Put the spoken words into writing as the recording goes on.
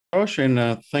Josh,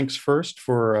 and thanks first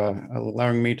for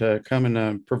allowing me to come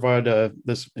and provide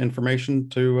this information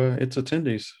to its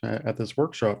attendees at this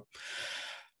workshop.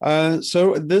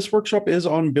 So this workshop is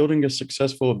on building a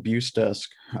successful abuse desk.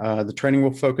 The training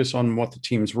will focus on what the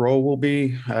team's role will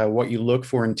be, what you look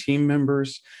for in team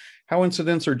members, how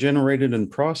incidents are generated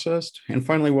and processed, and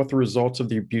finally, what the results of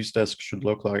the abuse desk should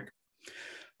look like.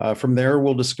 From there,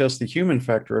 we'll discuss the human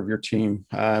factor of your team,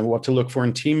 what to look for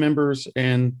in team members,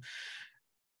 and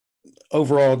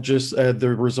overall, just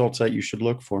the results that you should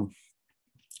look for.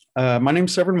 My name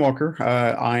is Severin Walker.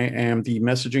 I am the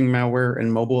Messaging, Malware,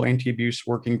 and Mobile Anti-Abuse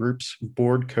Working Group's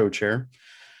board co-chair.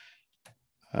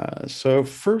 So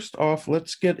first off,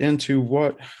 let's get into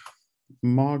what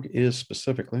MOG is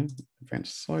specifically.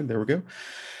 Advance slide, there we go.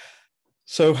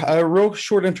 So a real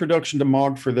short introduction to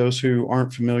MOG for those who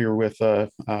aren't familiar with our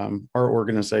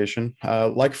organization.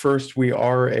 Like first, we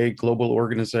are a global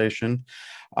organization.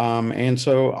 And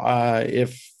so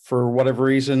if for whatever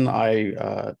reason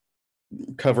I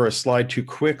cover a slide too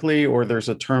quickly, or there's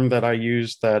a term that I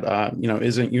use that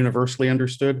isn't universally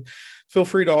understood, feel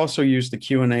free to also use the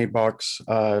Q&A box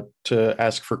to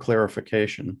ask for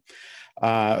clarification.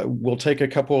 We'll take a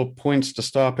couple of points to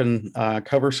stop and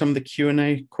cover some of the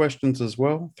Q&A questions as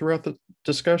well throughout the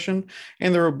discussion,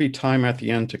 and there will be time at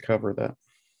the end to cover that.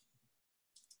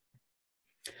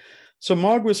 So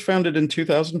MOG was founded in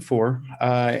 2004,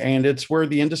 and it's where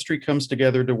the industry comes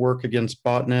together to work against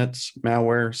botnets,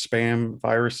 malware, spam,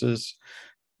 viruses,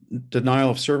 denial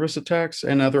of service attacks,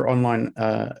 and other online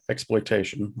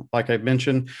exploitation. Like I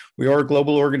mentioned, we are a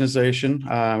global organization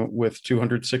with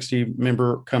 260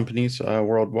 member companies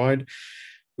worldwide.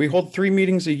 We hold 3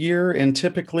 meetings a year, and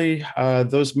typically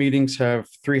those meetings have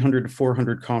 300 to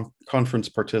 400 conference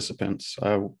participants.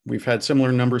 We've had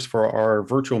similar numbers for our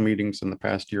virtual meetings in the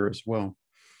past year as well.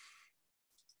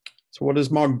 So what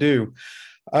does MOG do?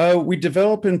 We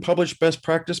develop and publish best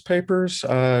practice papers.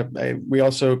 We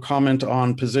also comment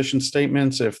on position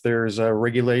statements if there's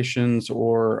regulations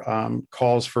or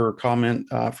calls for comment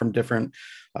from different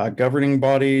governing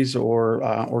bodies or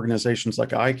organizations like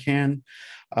ICANN.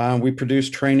 We produce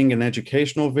training and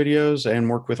educational videos and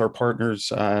work with our partners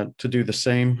to do the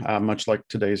same, much like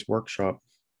today's workshop.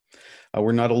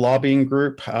 We're not a lobbying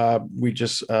group. We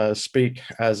just speak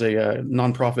as a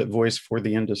nonprofit voice for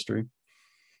the industry.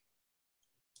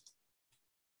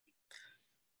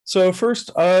 So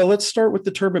first, let's start with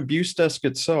the term abuse desk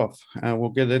itself. We'll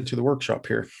get into the workshop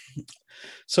here.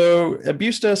 So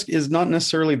abuse desk is not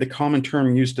necessarily the common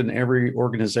term used in every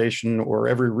organization or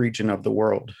every region of the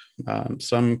world.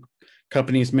 Some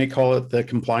companies may call it the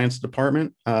compliance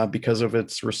department because of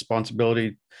its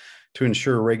responsibility to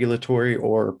ensure regulatory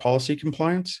or policy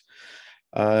compliance.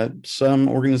 Some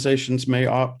organizations may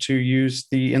opt to use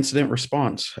the incident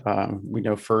response. We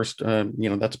know first,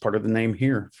 that's part of the name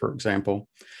here, for example.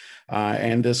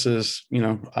 And this is,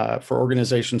 for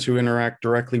organizations who interact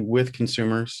directly with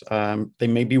consumers, they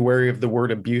may be wary of the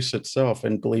word abuse itself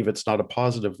and believe it's not a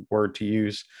positive word to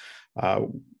use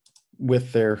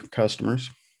with their customers.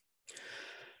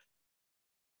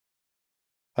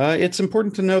 It's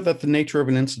important to note that the nature of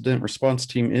an incident response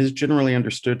team is generally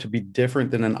understood to be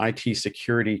different than an IT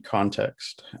security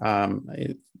context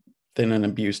than an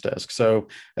abuse desk. So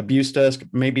abuse desk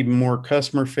may be more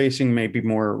customer facing, maybe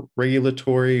more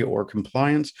regulatory or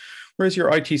compliance, whereas your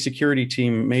IT security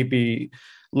team may be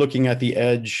looking at the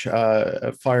edge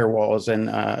firewalls and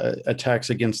attacks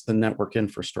against the network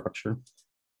infrastructure.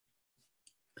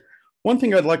 One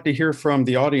thing I'd like to hear from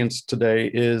the audience today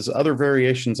is other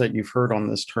variations that you've heard on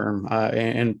this term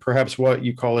and perhaps what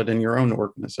you call it in your own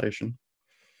organization.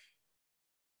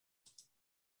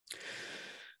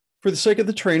 For the sake of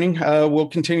the training, we'll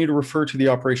continue to refer to the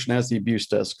operation as the abuse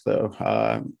desk, though.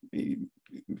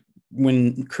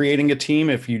 When creating a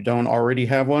team, if you don't already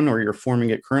have one or you're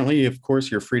forming it currently, of course,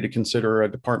 you're free to consider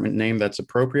a department name that's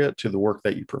appropriate to the work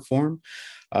that you perform,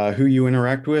 who you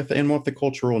interact with, and what the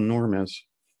cultural norm is.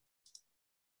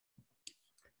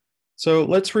 So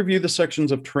let's review the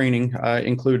sections of training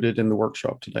included in the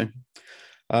workshop today.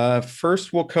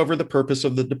 First, we'll cover the purpose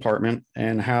of the department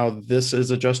and how this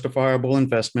is a justifiable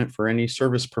investment for any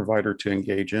service provider to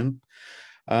engage in.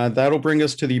 That'll bring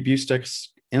us to the abuse desk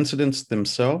incidents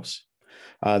themselves.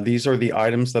 These are the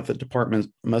items that the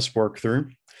department must work through.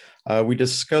 We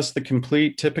discuss the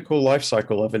complete typical life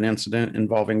cycle of an incident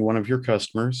involving one of your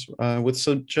customers with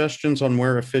suggestions on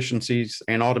where efficiencies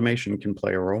and automation can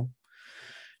play a role.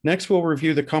 Next, we'll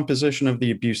review the composition of the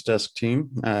abuse desk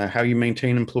team, how you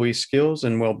maintain employee skills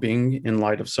and well-being in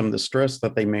light of some of the stress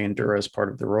that they may endure as part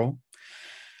of the role.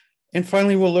 And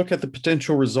finally, we'll look at the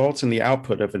potential results and the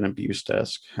output of an abuse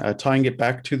desk, tying it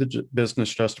back to the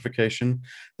business justification.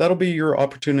 That'll be your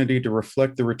opportunity to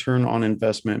reflect the return on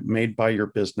investment made by your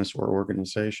business or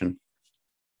organization.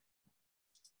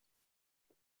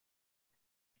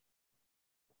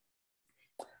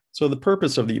 So the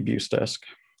purpose of the abuse desk.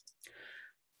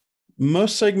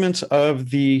 Most segments of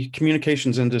the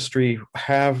communications industry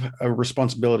have a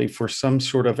responsibility for some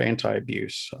sort of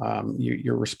anti-abuse.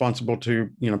 You're responsible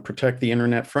to, protect the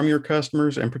internet from your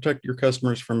customers and protect your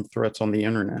customers from threats on the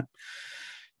internet.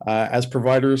 As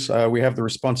providers, we have the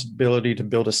responsibility to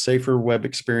build a safer web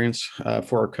experience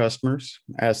for our customers.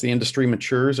 As the industry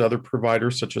matures, other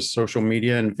providers such as social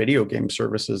media and video game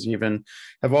services even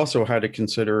have also had to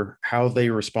consider how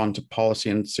they respond to policy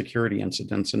and security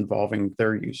incidents involving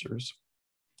their users.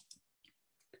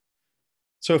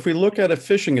 So if we look at a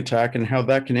phishing attack and how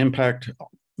that can impact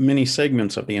many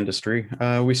segments of the industry,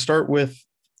 we start with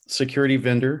security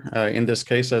vendor, in this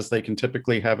case, as they can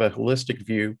typically have a holistic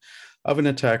view of an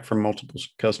attack from multiple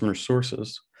customer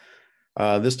sources.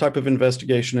 This type of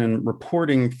investigation and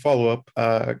reporting follow-up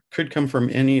could come from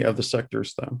any of the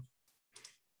sectors, though.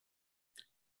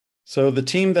 So the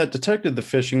team that detected the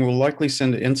phishing will likely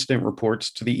send incident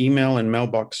reports to the email and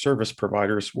mailbox service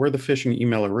providers where the phishing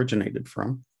email originated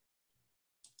from.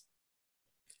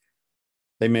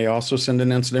 They may also send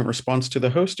an incident response to the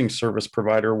hosting service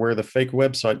provider where the fake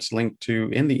websites linked to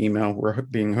in the email were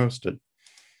being hosted.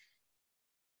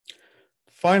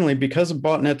 Finally, because of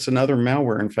botnets and other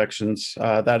malware infections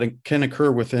that can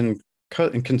occur within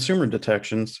consumer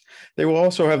detections, they will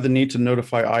also have the need to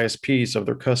notify ISPs of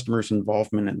their customers'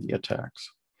 involvement in the attacks.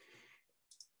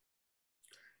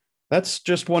 That's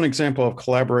just one example of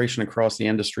collaboration across the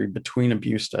industry between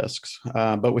abuse desks,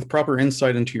 but with proper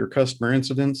insight into your customer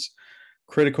incidents,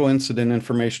 critical incident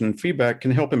information and feedback can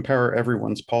help empower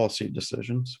everyone's policy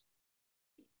decisions.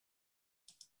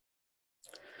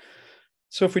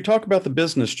 So if we talk about the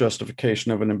business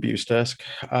justification of an abuse desk,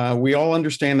 we all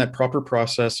understand that proper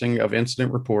processing of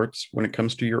incident reports when it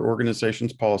comes to your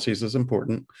organization's policies is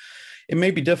important. It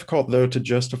may be difficult, though, to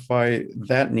justify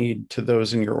that need to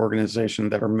those in your organization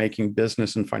that are making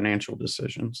business and financial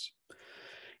decisions.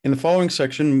 In the following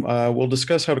section, we'll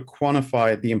discuss how to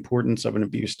quantify the importance of an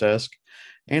abuse desk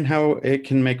and how it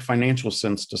can make financial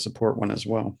sense to support one as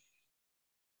well.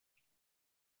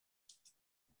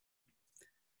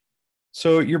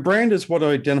 So your brand is what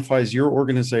identifies your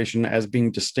organization as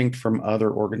being distinct from other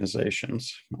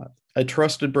organizations. A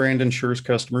trusted brand ensures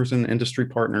customers and industry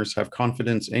partners have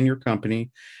confidence in your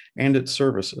company and its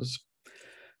services.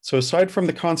 So aside from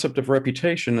the concept of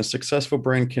reputation, a successful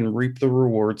brand can reap the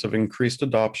rewards of increased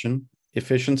adoption,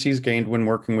 efficiencies gained when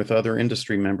working with other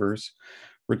industry members,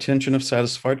 retention of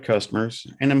satisfied customers,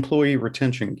 and employee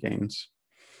retention gains.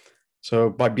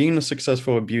 So by being a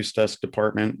successful abuse desk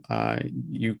department,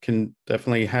 you can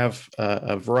definitely have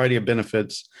a variety of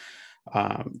benefits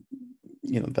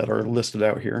that are listed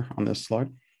out here on this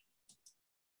slide.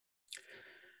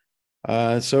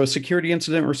 So a security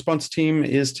incident response team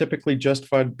is typically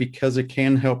justified because it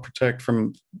can help protect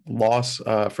from loss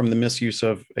from the misuse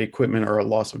of equipment or a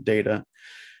loss of data.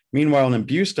 Meanwhile, an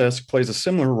abuse desk plays a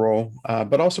similar role,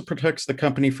 but also protects the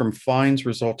company from fines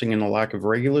resulting in a lack of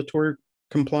regulatory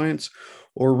compliance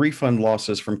or refund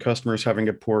losses from customers having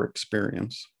a poor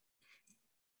experience.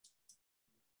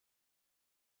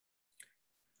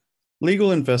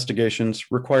 Legal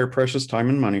investigations require precious time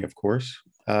and money, of course.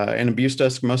 An abuse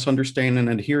desk must understand and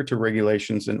adhere to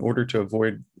regulations in order to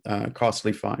avoid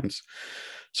costly fines.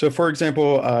 So, for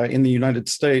example, in the United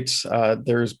States,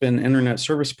 there's been internet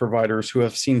service providers who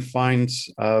have seen fines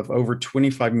of over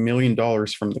 $25 million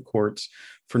from the courts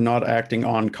for not acting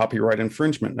on copyright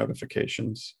infringement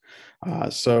notifications.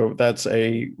 So that's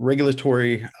a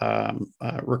regulatory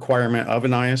requirement of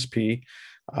an ISP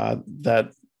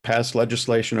that passed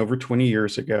legislation over 20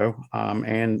 years ago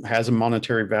and has a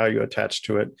monetary value attached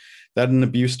to it that an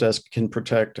abuse desk can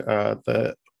protect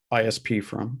the ISP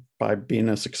from by being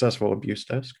a successful abuse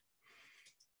desk.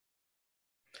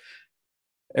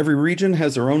 Every region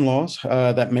has their own laws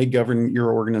that may govern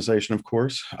your organization, of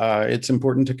course. It's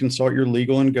important to consult your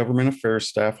legal and government affairs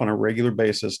staff on a regular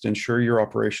basis to ensure your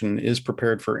operation is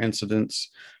prepared for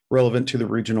incidents relevant to the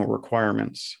regional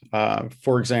requirements.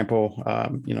 For example,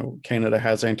 Canada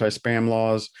has anti-spam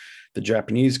laws. The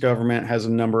Japanese government has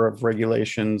a number of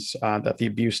regulations that the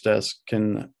abuse desk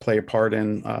can play a part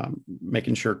in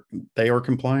making sure they are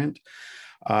compliant.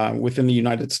 Within the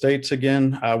United States,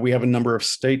 again, we have a number of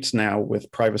states now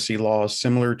with privacy laws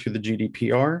similar to the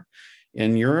GDPR,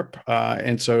 in Europe.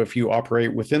 And so if you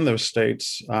operate within those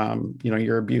states,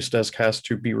 your abuse desk has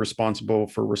to be responsible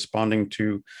for responding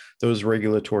to those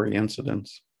regulatory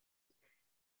incidents.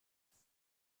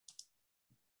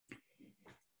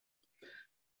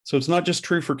 So it's not just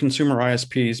true for consumer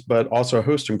ISPs, but also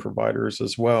hosting providers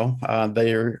as well.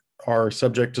 They are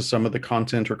subject to some of the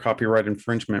content or copyright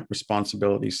infringement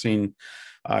responsibilities seen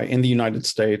in the United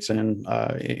States and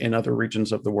in other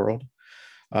regions of the world.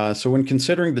 So when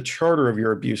considering the charter of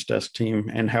your abuse desk team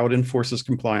and how it enforces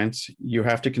compliance, you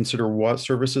have to consider what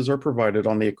services are provided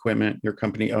on the equipment your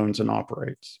company owns and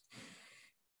operates.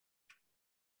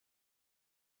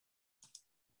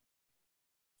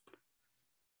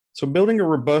 So building a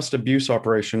robust abuse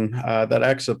operation that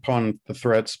acts upon the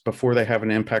threats before they have an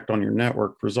impact on your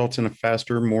network results in a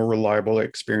faster, more reliable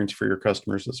experience for your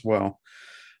customers as well.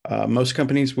 Most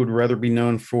companies would rather be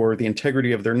known for the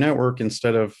integrity of their network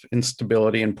instead of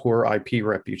instability and poor IP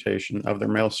reputation of their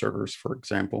mail servers, for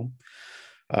example.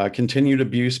 Continued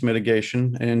abuse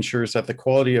mitigation ensures that the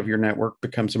quality of your network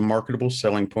becomes a marketable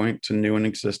selling point to new and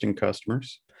existing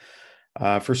customers.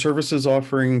 For services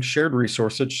offering shared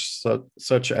resources,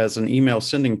 such as an email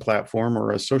sending platform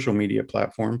or a social media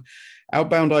platform,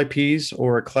 outbound IPs,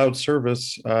 or a cloud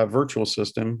service virtual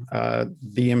system,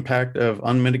 the impact of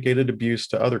unmitigated abuse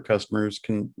to other customers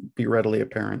can be readily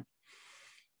apparent.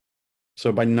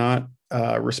 So by not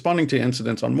responding to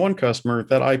incidents on one customer,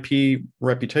 that IP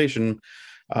reputation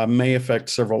may affect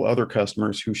several other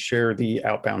customers who share the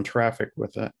outbound traffic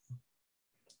with it.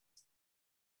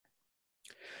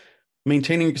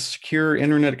 Maintaining a secure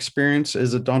internet experience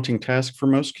is a daunting task for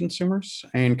most consumers,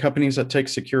 and companies that take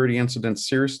security incidents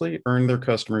seriously earn their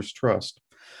customers' trust.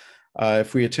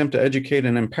 If we attempt to educate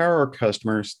and empower our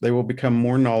customers, they will become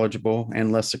more knowledgeable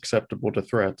and less susceptible to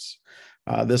threats.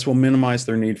 This will minimize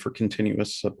their need for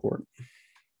continuous support.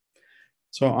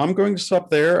 So I'm going to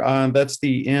stop there. That's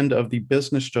the end of the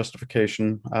business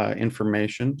justification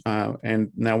information, and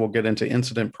now we'll get into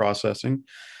incident processing.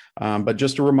 But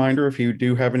just a reminder, if you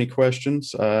do have any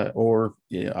questions or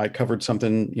I covered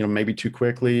something, maybe too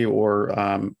quickly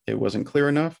or it wasn't clear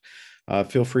enough,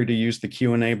 feel free to use the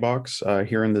Q&A box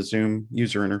here in the Zoom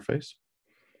user interface.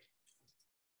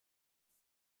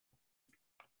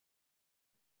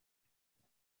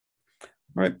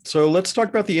 All right, so let's talk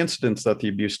about the incidents that the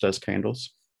abuse desk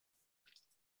handles.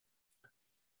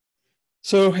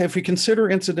 So if we consider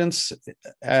incidents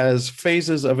as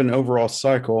phases of an overall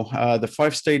cycle, the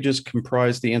 5 stages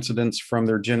comprise the incidents from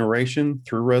their generation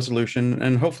through resolution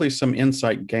and hopefully some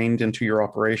insight gained into your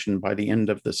operation by the end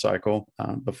of the cycle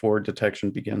before detection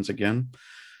begins again.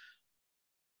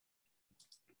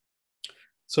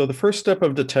 So the first step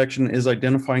of detection is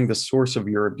identifying the source of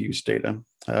your abuse data.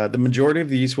 The majority of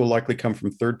these will likely come from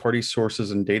third-party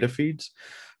sources and data feeds,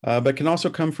 but can also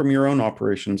come from your own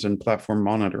operations and platform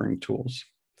monitoring tools.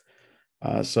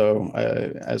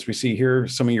 As we see here,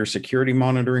 some of your security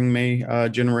monitoring may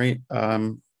generate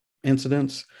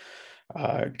incidents.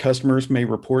 Customers may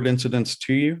report incidents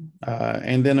to you.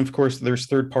 And then, of course, there's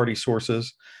third-party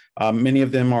sources. Many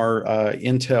of them are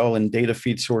intel and data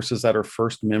feed sources that are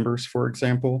first members, for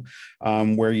example,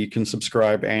 where you can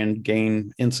subscribe and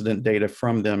gain incident data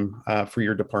from them for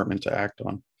your department to act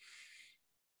on.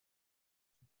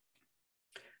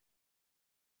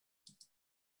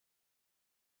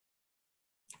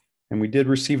 And we did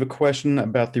receive a question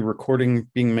about the recording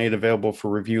being made available for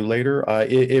review later.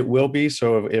 It will be,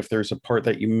 so if there's a part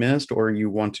that you missed or you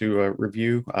want to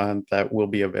review, that will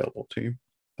be available to you.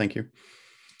 Thank you.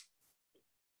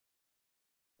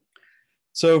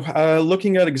 So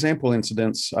looking at example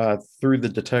incidents through the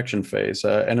detection phase,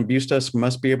 an abuse desk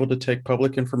must be able to take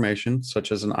public information,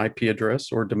 such as an IP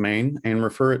address or domain, and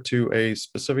refer it to a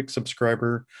specific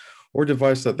subscriber or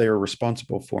device that they are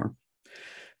responsible for.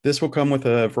 This will come with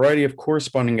a variety of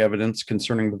corresponding evidence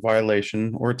concerning the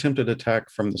violation or attempted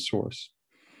attack from the source.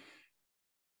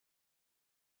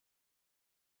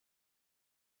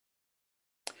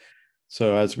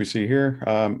 So as we see here,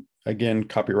 again,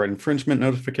 copyright infringement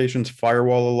notifications,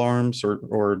 firewall alarms,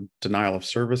 or denial of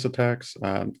service attacks.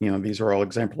 These are all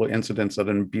example incidents that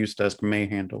an abuse desk may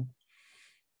handle.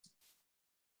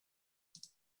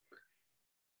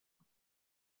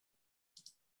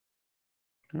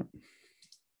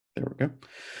 There we go.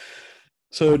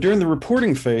 So during the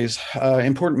reporting phase,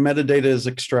 important metadata is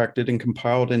extracted and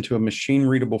compiled into a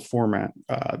machine-readable format.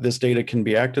 This data can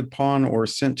be acted upon or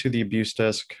sent to the abuse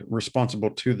desk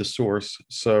responsible to the source.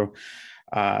 So,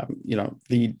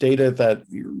 the data that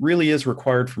really is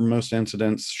required for most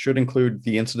incidents should include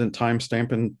the incident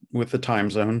timestamp and with the time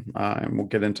zone, and we'll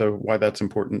get into why that's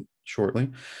important shortly.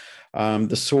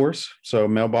 The source, so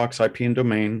mailbox, IP, and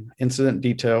domain, incident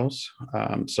details,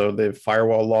 so the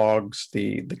firewall logs,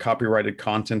 the copyrighted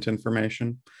content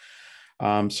information.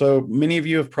 So many of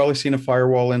you have probably seen a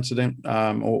firewall incident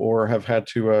or have had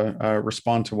to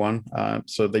respond to one.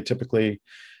 So they typically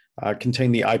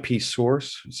contain the IP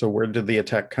source. So where did the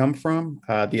attack come from?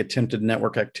 The attempted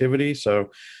network activity.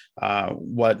 So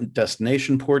what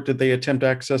destination port did they attempt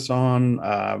access on?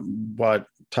 What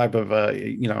type of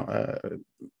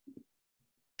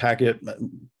packet,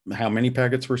 how many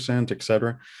packets were sent, et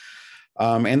cetera,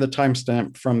 and the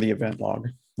timestamp from the event log.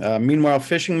 Meanwhile,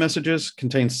 phishing messages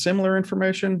contain similar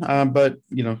information, but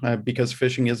because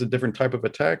phishing is a different type of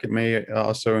attack, it may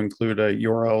also include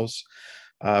URLs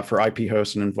for IP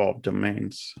hosts and involved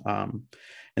domains.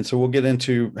 And so we'll get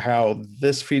into how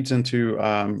this feeds into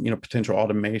potential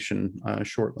automation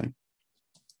shortly.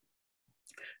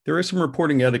 There is some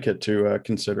reporting etiquette to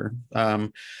consider.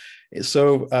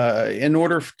 So in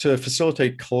order to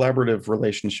facilitate collaborative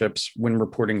relationships when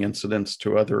reporting incidents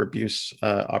to other abuse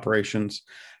operations,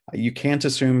 you can't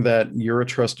assume that you're a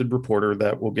trusted reporter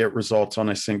that will get results on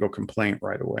a single complaint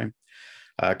right away.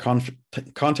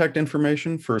 Contact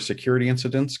information for security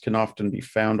incidents can often be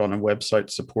found on a website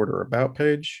support or about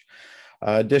page.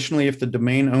 Additionally, if the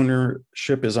domain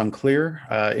ownership is unclear,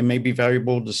 it may be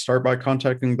valuable to start by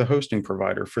contacting the hosting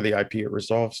provider for the IP it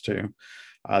resolves to.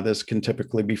 This can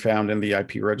typically be found in the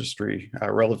IP registry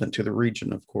relevant to the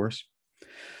region, of course.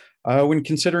 When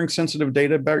considering sensitive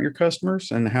data about your customers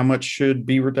and how much should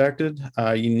be redacted,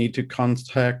 you need to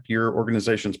contact your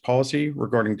organization's policy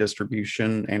regarding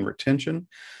distribution and retention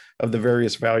of the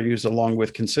various values, along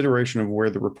with consideration of where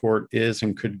the report is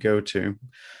and could go to.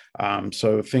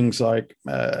 So things like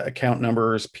account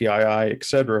numbers, PII, et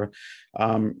cetera,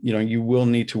 you will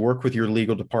need to work with your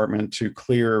legal department to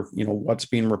clear, what's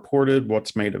being reported,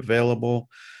 what's made available,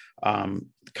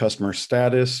 customer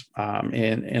status.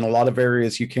 In a lot of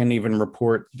areas, you can't even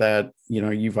report that,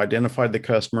 you've identified the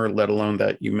customer, let alone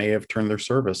that you may have turned their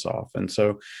service off. And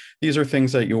so these are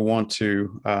things that you'll want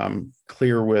to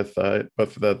clear with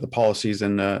both the policies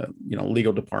and,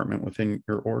 legal department within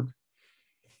your org.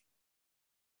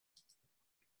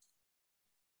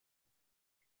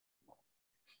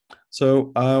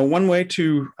 So one way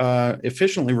to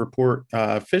efficiently report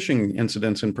phishing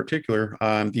incidents in particular,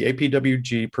 the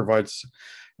APWG provides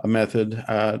a method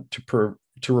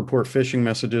to report phishing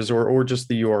messages or just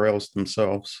the URLs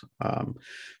themselves.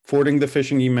 Forwarding the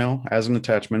phishing email as an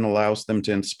attachment allows them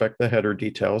to inspect the header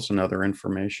details and other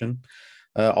information.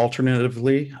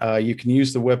 Alternatively, you can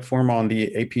use the web form on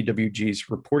the APWG's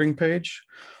reporting page,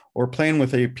 or plan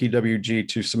with APWG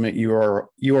to submit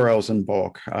URLs in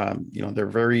bulk. They're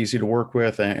very easy to work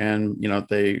with, and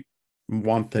they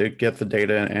want to get the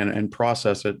data and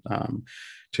process it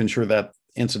to ensure that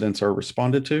incidents are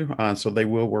responded to. So they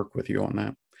will work with you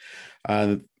on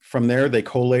that. From there, they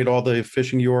collate all the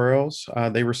phishing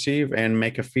URLs they receive and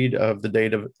make a feed of the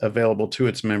data available to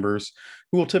its members,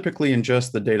 who will typically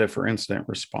ingest the data for incident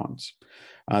response.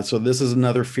 So this is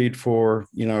another feed for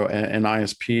an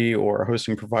ISP or a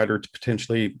hosting provider to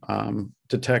potentially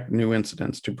detect new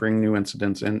incidents, to bring new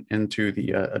incidents into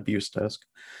the abuse desk.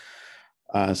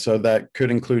 So that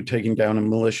could include taking down a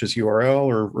malicious URL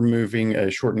or removing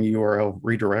a shortened URL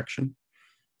redirection.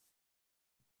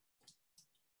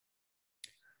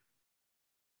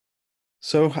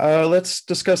 So let's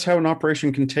discuss how an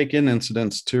operation can take in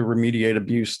incidents to remediate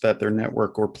abuse that their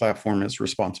network or platform is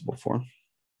responsible for.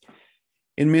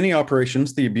 In many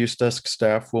operations, the abuse desk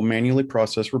staff will manually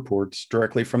process reports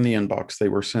directly from the inbox they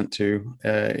were sent to,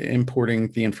 importing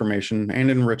the information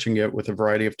and enriching it with a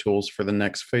variety of tools for the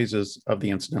next phases of the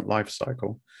incident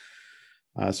lifecycle.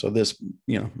 So this,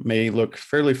 may look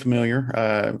fairly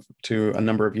familiar to a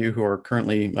number of you who are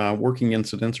currently working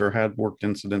incidents or had worked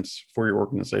incidents for your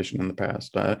organization in the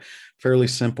past. Fairly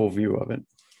simple view of it.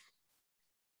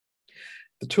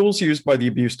 The tools used by the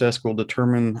abuse desk will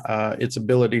determine its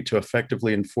ability to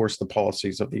effectively enforce the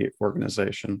policies of the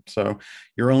organization. So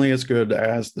you're only as good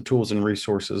as the tools and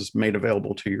resources made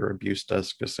available to your abuse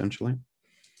desk, essentially.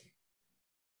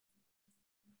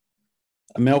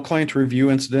 A mail client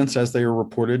review incidents as they are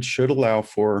reported should allow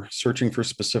for searching for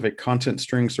specific content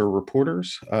strings or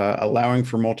reporters, allowing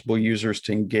for multiple users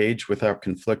to engage without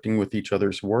conflicting with each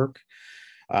other's work,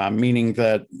 meaning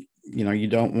that you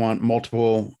don't want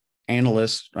multiple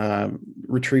analysts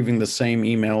retrieving the same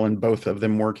email and both of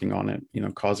them working on it,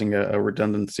 causing a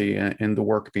redundancy in the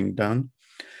work being done.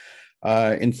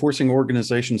 Enforcing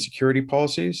organization security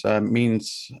policies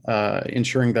means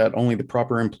ensuring that only the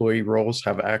proper employee roles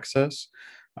have access.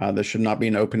 There should not be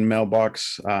an open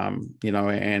mailbox, and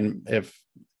if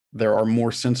there are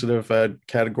more sensitive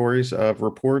categories of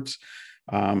reports,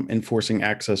 enforcing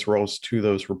access roles to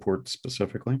those reports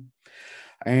specifically.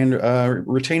 And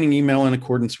retaining email in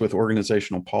accordance with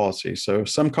organizational policy. So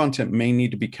some content may need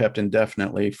to be kept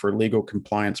indefinitely for legal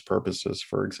compliance purposes,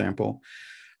 for example.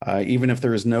 Even if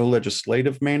there is no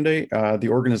legislative mandate, the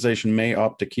organization may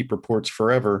opt to keep reports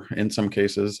forever in some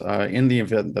cases, in the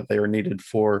event that they are needed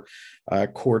for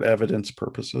court evidence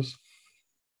purposes.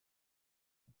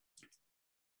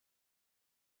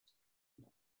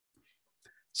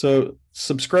 So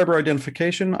subscriber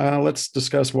identification, let's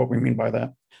discuss what we mean by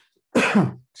that.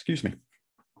 Excuse me.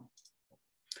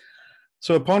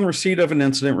 So upon receipt of an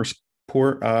incident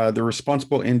report, the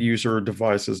responsible end user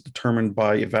device is determined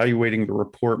by evaluating the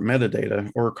report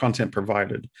metadata or content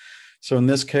provided. So in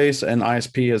this case, an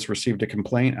ISP has received a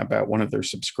complaint about one of their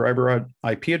subscriber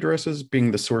IP addresses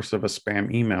being the source of a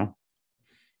spam email.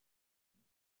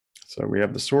 So we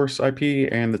have the source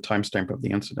IP and the timestamp of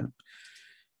the incident.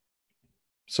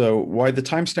 So why the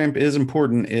timestamp is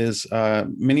important is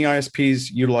many ISPs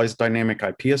utilize dynamic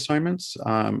IP assignments.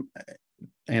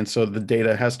 And so the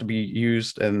data has to be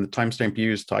used and the timestamp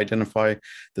used to identify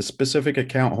the specific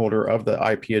account holder of the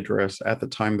IP address at the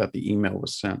time that the email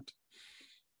was sent.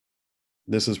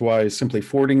 This is why simply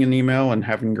forwarding an email and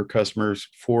having your customers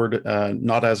forward,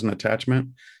 not as an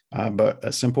attachment, but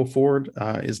a simple forward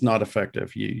is not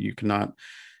effective. You cannot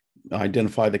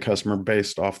identify the customer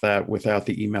based off that without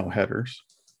the email headers.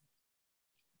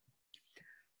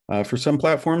 For some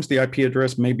platforms, the IP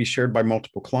address may be shared by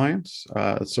multiple clients.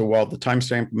 So while the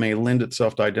timestamp may lend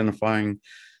itself to identifying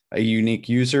a unique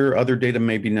user, other data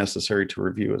may be necessary to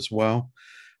review as well.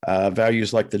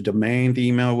 Values like the domain the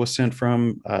email was sent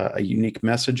from, a unique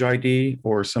message ID,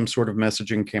 or some sort of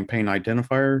messaging campaign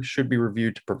identifier should be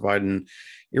reviewed to provide an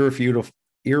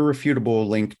irrefutable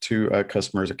link to a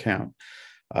customer's account.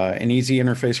 An easy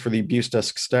interface for the abuse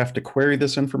desk staff to query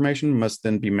this information must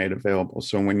then be made available.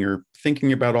 So when you're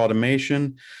thinking about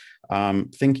automation,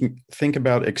 think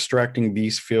about extracting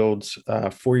these fields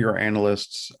for your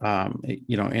analysts,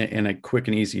 in a quick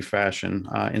and easy fashion,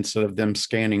 instead of them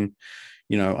scanning,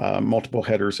 multiple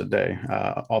headers a day,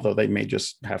 although they may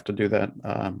just have to do that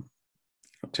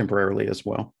temporarily as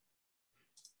well.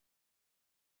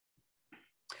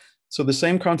 So the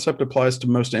same concept applies to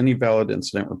most any valid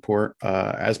incident report.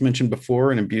 As mentioned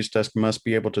before, an abuse desk must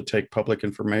be able to take public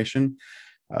information,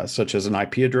 such as an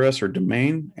IP address or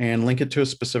domain, and link it to a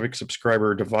specific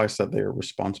subscriber or device that they are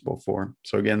responsible for.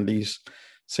 So again,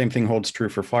 same thing holds true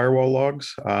for firewall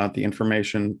logs. The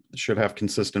information should have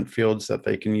consistent fields that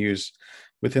they can use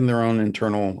within their own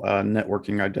internal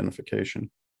networking identification.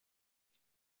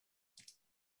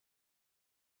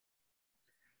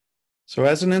 So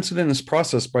as an incident is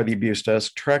processed by the abuse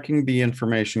desk, tracking the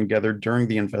information gathered during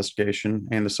the investigation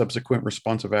and the subsequent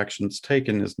responsive actions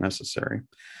taken is necessary.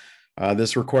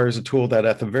 This requires a tool that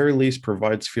at the very least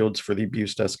provides fields for the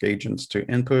abuse desk agents to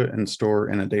input and store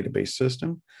in a database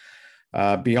system.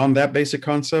 Beyond that basic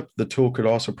concept, the tool could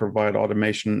also provide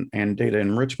automation and data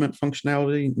enrichment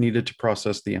functionality needed to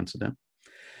process the incident.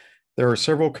 There are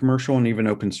several commercial and even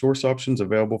open source options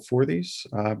available for these.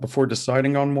 Before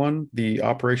deciding on one, the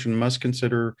operation must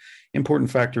consider important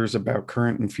factors about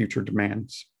current and future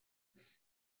demands.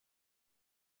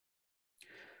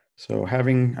 So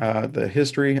having the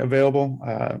history available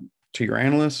to your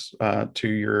analysts, to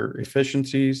your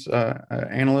efficiencies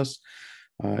analysts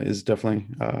is definitely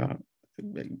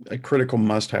a critical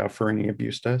must-have for any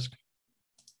abuse desk.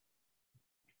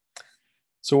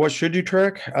 So what should you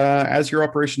track? As your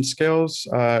operation scales,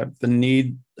 the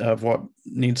need of what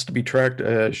needs to be tracked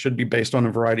should be based on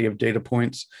a variety of data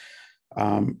points,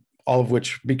 all of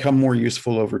which become more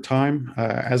useful over time.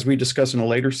 As we discuss in a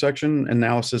later section,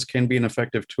 analysis can be an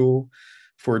effective tool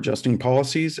for adjusting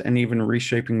policies and even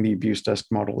reshaping the abuse desk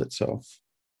model itself.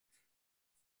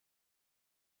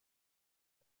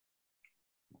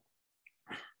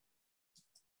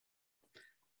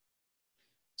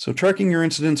 So tracking your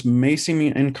incidents may seem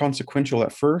inconsequential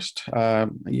at first.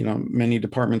 Many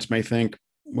departments may think,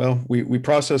 well, we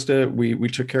processed it, we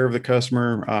took care of the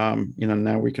customer,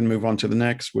 now we can move on to the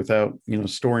next without,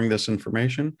 storing this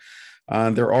information.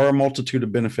 There are a multitude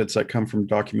of benefits that come from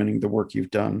documenting the work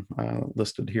you've done,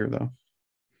 listed here though.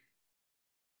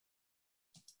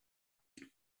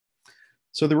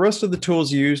 So the rest of the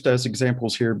tools used as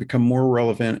examples here become more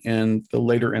relevant in the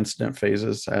later incident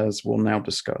phases, as we'll now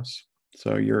discuss.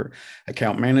 So your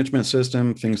account management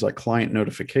system, things like client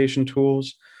notification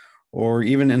tools, or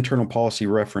even internal policy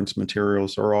reference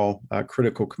materials are all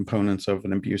critical components of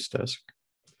an abuse desk.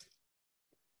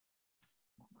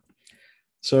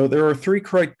 So there are three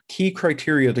key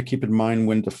criteria to keep in mind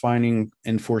when defining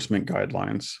enforcement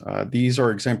guidelines. These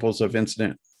are examples of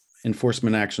incident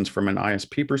enforcement actions from an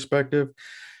ISP perspective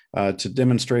to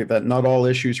demonstrate that not all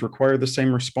issues require the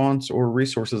same response or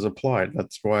resources applied.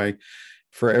 That's why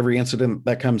for every incident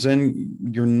that comes in,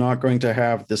 you're not going to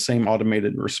have the same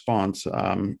automated response.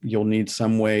 You'll need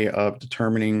some way of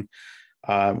determining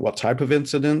what type of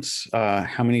incidents,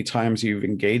 how many times you've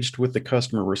engaged with the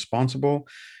customer responsible,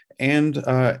 and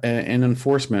an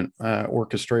enforcement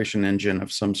orchestration engine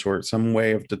of some sort, some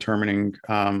way of determining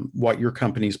what your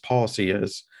company's policy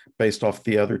is based off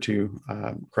the other two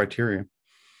criteria.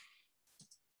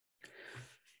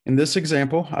 In this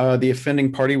example, the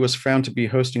offending party was found to be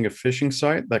hosting a phishing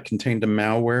site that contained a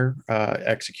malware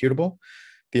executable.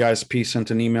 The ISP sent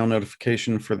an email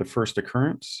notification for the first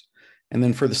occurrence. And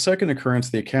then for the second occurrence,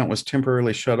 the account was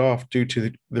temporarily shut off due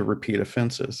to the repeat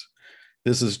offenses.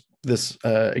 This is this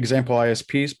example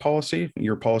ISP's policy.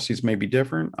 Your policies may be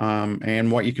different,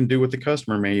 and what you can do with the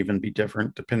customer may even be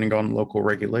different depending on local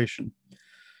regulation.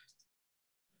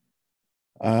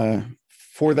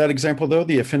 For that example, though,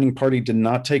 the offending party did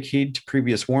not take heed to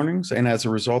previous warnings, and as a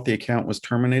result, the account was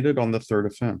terminated on the third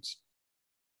offense.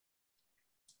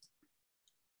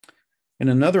 In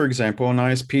another example, an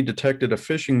ISP detected a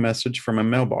phishing message from a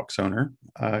mailbox owner.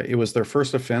 It was their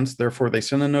first offense, therefore they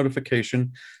sent a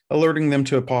notification alerting them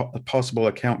to a possible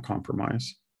account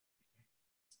compromise.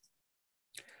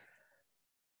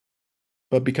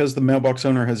 But because the mailbox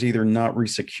owner has either not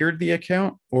resecured the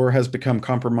account or has become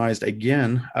compromised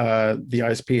again, the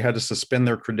ISP had to suspend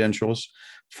their credentials,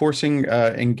 forcing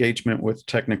engagement with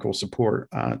technical support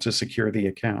to secure the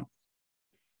account.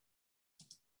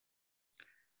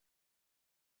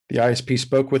 The ISP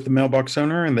spoke with the mailbox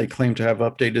owner and they claim to have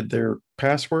updated their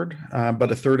password, but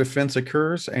a third offense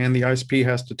occurs and the ISP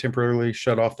has to temporarily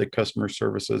shut off the customer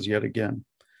services yet again.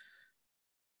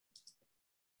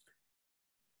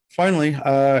 Finally,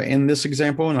 in this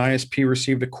example, an ISP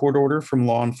received a court order from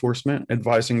law enforcement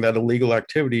advising that illegal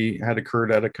activity had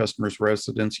occurred at a customer's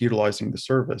residence utilizing the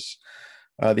service.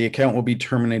 The account will be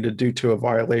terminated due to a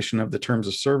violation of the terms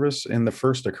of service in the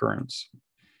first occurrence.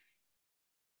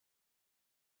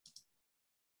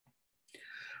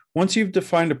 Once you've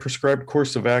defined a prescribed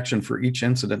course of action for each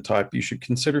incident type, you should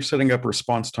consider setting up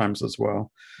response times as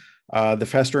well. The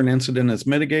faster an incident is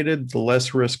mitigated, the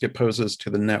less risk it poses to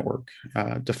the network.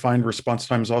 Defined response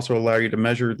times also allow you to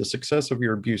measure the success of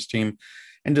your abuse team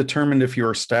and determine if you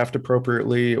are staffed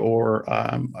appropriately or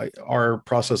are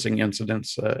processing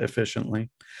incidents efficiently.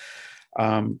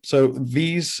 So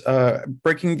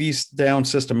breaking these down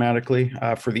systematically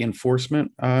for the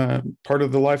enforcement part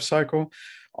of the life cycle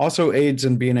also aids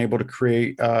in being able to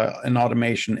create an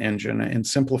automation engine and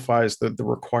simplifies the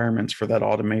requirements for that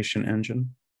automation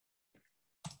engine.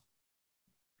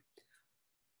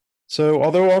 So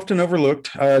although often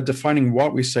overlooked, defining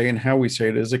what we say and how we say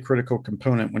it is a critical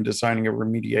component when designing a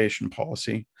remediation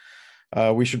policy.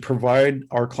 We should provide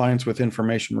our clients with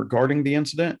information regarding the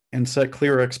incident and set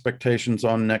clear expectations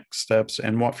on next steps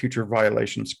and what future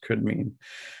violations could mean.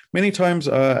 Many times,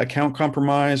 account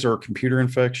compromise or computer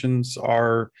infections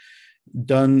are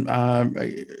done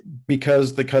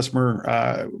because the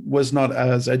customer was not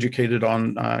as educated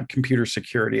on computer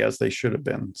security as they should have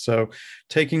been. So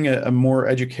taking a more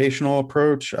educational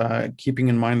approach, keeping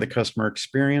in mind the customer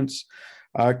experience,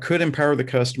 could empower the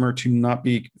customer to not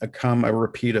become a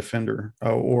repeat offender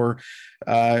or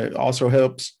also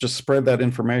helps just spread that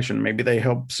information. Maybe they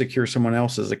help secure someone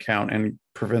else's account and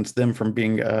prevents them from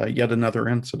being yet another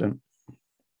incident.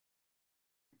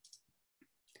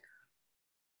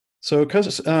 So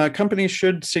companies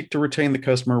should seek to retain the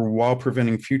customer while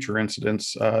preventing future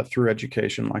incidents through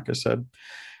education, like I said.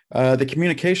 The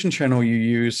communication channel you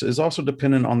use is also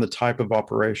dependent on the type of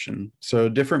operation. So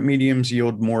different mediums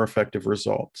yield more effective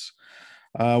results.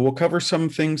 We'll cover some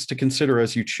things to consider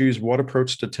as you choose what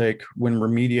approach to take when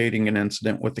remediating an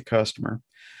incident with the customer.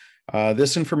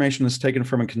 This information is taken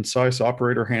from a concise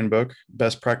operator handbook,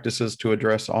 best practices to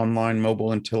address online,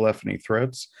 mobile, and telephony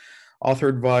threats,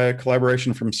 authored via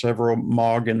collaboration from several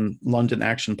MOG and London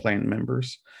Action Plan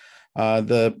members.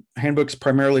 The handbook's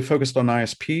primarily focused on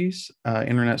ISPs,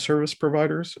 internet service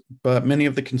providers, but many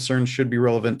of the concerns should be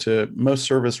relevant to most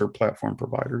service or platform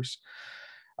providers.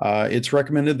 It's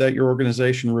recommended that your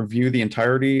organization review the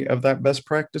entirety of that best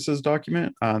practices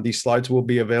document. These slides will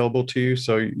be available to you,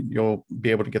 so you'll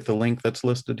be able to get the link that's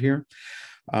listed here.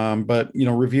 But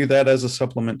review that as a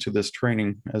supplement to this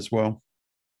training as well.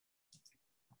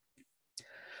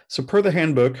 So per the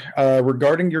handbook,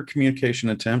 regarding your communication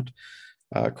attempt,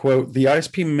 Quote, the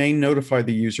ISP may notify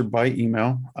the user by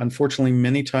email. Unfortunately,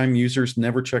 many times users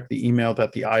never check the email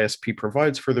that the ISP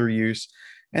provides for their use,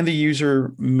 and the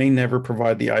user may never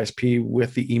provide the ISP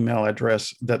with the email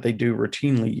address that they do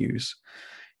routinely use.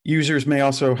 Users may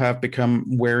also have become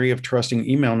wary of trusting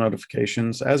email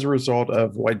notifications as a result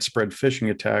of widespread phishing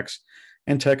attacks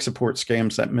and tech support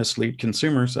scams that mislead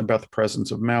consumers about the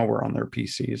presence of malware on their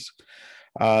PCs.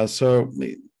 So,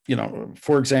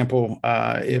 for example,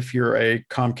 if you're a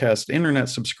Comcast internet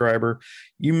subscriber,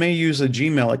 you may use a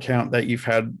Gmail account that you've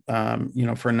had,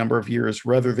 for a number of years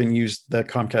rather than use the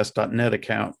Comcast.net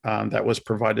account that was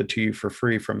provided to you for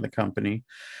free from the company.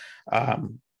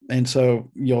 And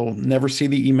so you'll never see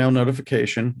the email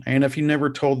notification. And if you never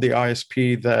told the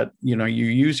ISP that, you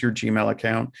use your Gmail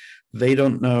account, they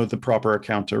don't know the proper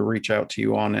account to reach out to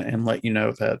you on it and let you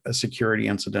know that a security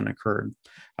incident occurred,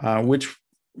 which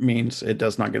means it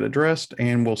does not get addressed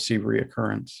and we'll see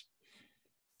reoccurrence.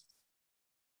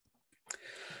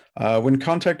 When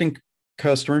contacting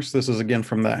customers, this is again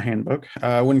from that handbook.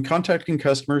 When contacting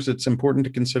customers, it's important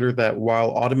to consider that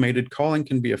while automated calling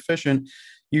can be efficient,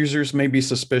 users may be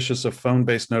suspicious of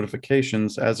phone-based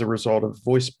notifications as a result of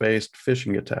voice-based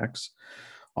phishing attacks.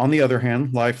 On the other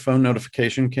hand, live phone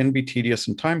notification can be tedious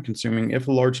and time-consuming if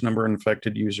a large number of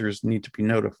infected users need to be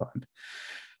notified.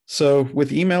 So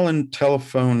with email and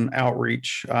telephone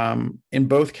outreach, in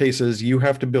both cases, you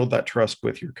have to build that trust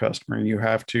with your customer. You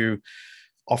have to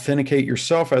authenticate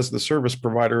yourself as the service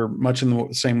provider, much in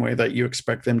the same way that you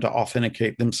expect them to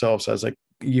authenticate themselves as a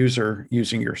user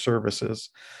using your services.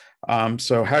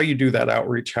 So how you do that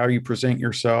outreach, how you present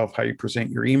yourself, how you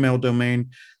present your email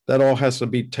domain, that all has to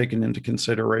be taken into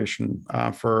consideration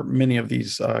for many of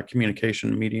these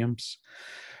communication mediums.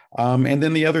 And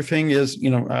then the other thing is,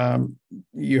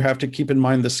 you have to keep in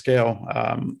mind the scale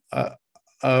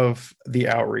of the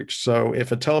outreach. So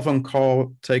if a telephone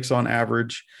call takes on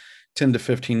average 10 to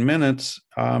 15 minutes,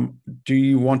 do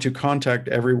you want to contact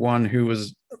everyone who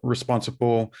is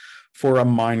responsible for a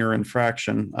minor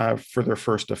infraction for their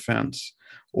first offense?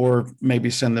 Or maybe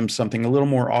send them something a little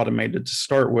more automated to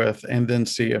start with and then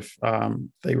see if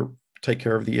they take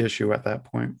care of the issue at that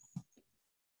point.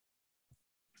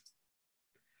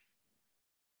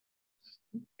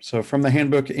 So from the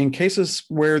handbook, in cases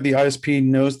where the ISP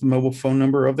knows the mobile phone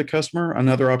number of the customer,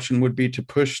 another option would be to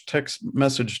push text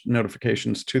message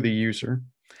notifications to the user.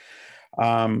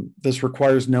 This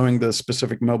requires knowing the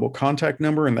specific mobile contact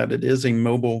number and that it is a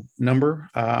mobile number.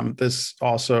 This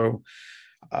also,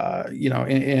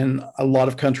 in a lot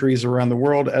of countries around the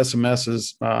world, SMS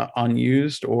is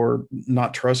unused or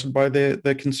not trusted by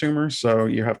the consumer. So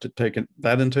you have to take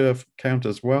that into account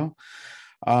as well.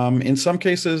 In some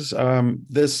cases,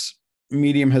 this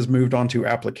medium has moved on to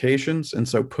applications, and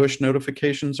so push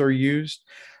notifications are used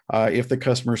if the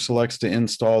customer selects to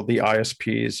install the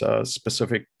ISP's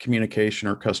specific communication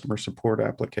or customer support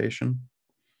application.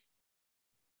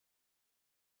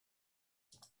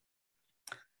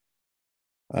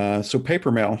 So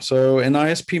paper mail. So an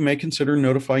ISP may consider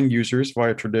notifying users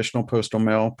via traditional postal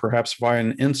mail, perhaps via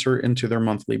an insert into their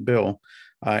monthly bill.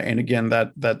 And again,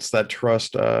 that's that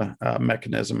trust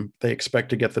mechanism. They expect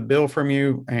to get the bill from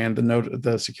you, and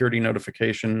the security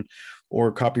notification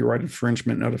or copyright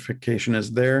infringement notification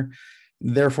is there.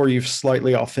 Therefore, you've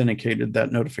slightly authenticated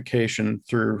that notification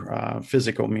through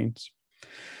physical means.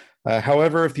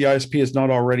 However, if the ISP is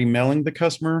not already mailing the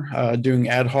customer, doing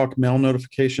ad hoc mail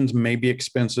notifications may be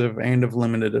expensive and of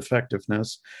limited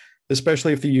effectiveness,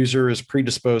 especially if the user is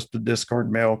predisposed to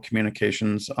discard mail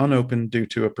communications unopened due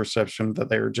to a perception that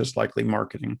they are just likely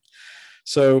marketing.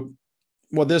 So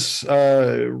what this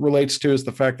relates to is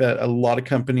the fact that a lot of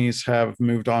companies have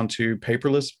moved on to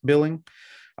paperless billing.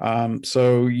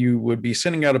 So you would be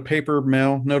sending out a paper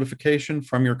mail notification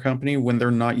from your company when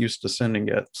they're not used to sending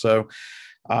it. So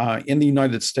in the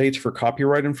United States, for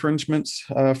copyright infringements,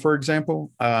 for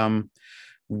example, an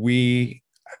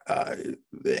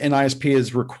ISP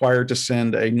is required to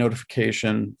send a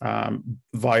notification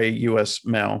via US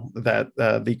mail that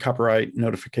the copyright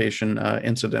notification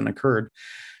incident occurred.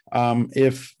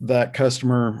 If that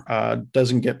customer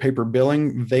doesn't get paper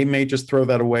billing, they may just throw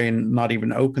that away and not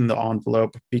even open the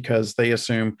envelope because they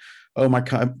assume, oh, my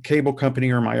cable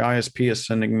company or my ISP is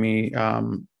sending me,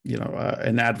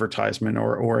 an advertisement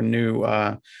or a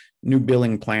new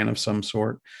billing plan of some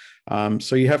sort.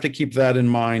 So you have to keep that in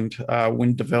mind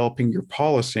when developing your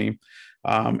policy,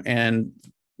 and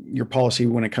your policy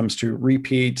when it comes to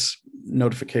repeats,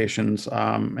 notifications,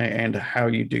 and how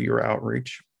you do your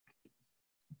outreach.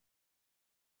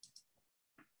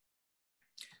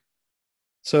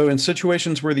 So in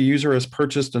situations where the user has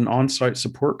purchased an on-site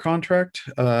support contract,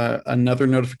 another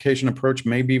notification approach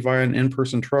may be via an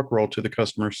in-person truck roll to the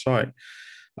customer's site.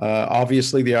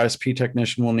 Obviously, the ISP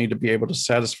technician will need to be able to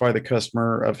satisfy the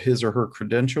customer of his or her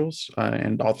credentials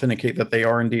and authenticate that they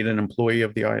are indeed an employee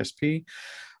of the ISP.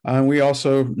 We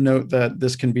also note that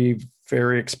this can be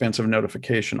very expensive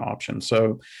notification option.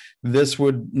 So this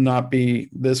would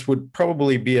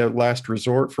probably be a last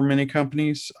resort for many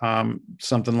companies.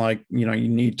 Something like, you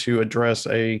need to address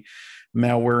a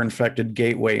malware infected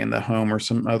gateway in the home or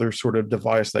some other sort of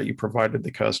device that you provided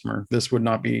the customer. This would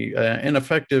not be an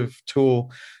effective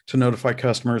tool to notify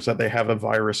customers that they have a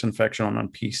virus infection on a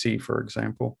PC, for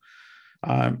example.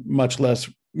 Much less,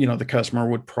 the customer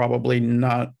would probably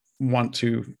not want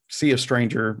to see a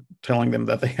stranger telling them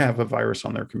that they have a virus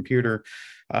on their computer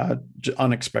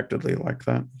unexpectedly like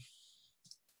that.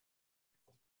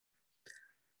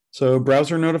 So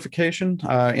browser notification,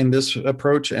 in this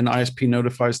approach, an ISP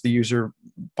notifies the user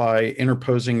by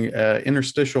interposing an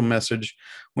interstitial message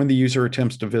when the user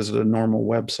attempts to visit a normal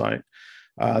website.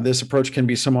 This approach can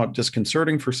be somewhat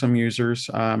disconcerting for some users,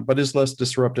 but is less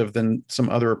disruptive than some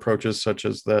other approaches, such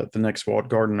as the next walled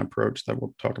garden approach that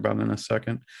we'll talk about in a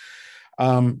second.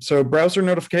 So browser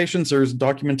notifications, there's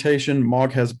documentation.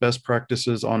 MAWG has best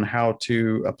practices on how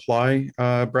to apply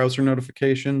browser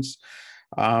notifications.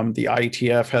 The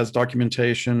IETF has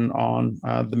documentation on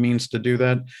the means to do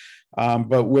that.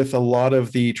 But with a lot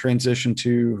of the transition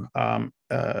to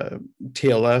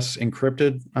TLS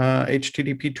encrypted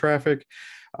HTTP traffic,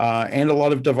 and a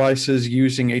lot of devices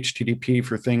using HTTP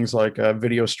for things like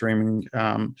video streaming,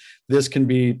 this can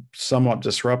be somewhat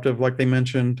disruptive, like they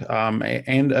mentioned,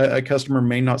 and a customer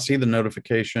may not see the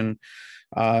notification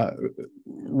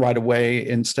right away.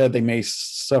 Instead, they may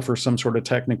suffer some sort of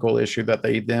technical issue that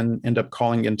they then end up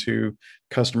calling into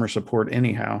customer support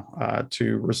anyhow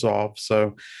to resolve.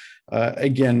 So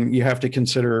again, you have to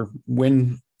consider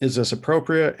when is this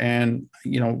appropriate, and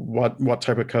what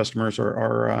type of customers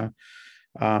are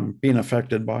being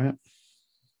affected by it.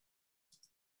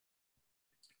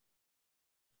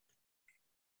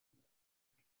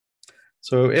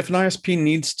 So if an ISP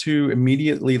needs to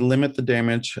immediately limit the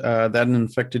damage that an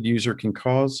infected user can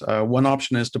cause, one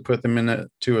option is to put them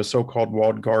into a so-called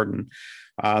walled garden.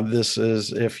 This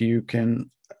is if you can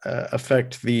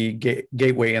affect the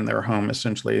gateway in their home,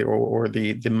 essentially, or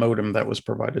the modem that was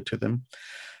provided to them.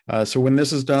 So when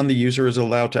this is done, the user is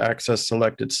allowed to access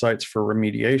selected sites for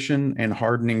remediation and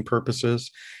hardening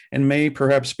purposes, and may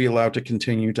perhaps be allowed to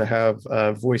continue to have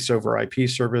voice over IP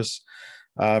service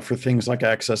for things like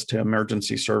access to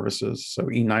emergency services, so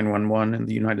E911 in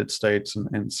the United States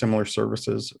and similar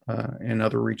services in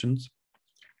other regions.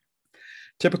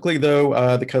 Typically,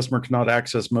 though, the customer cannot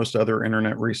access most other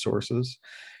internet resources.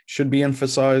 Should be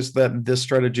emphasized that this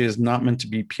strategy is not meant to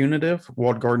be punitive.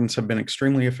 Walled gardens have been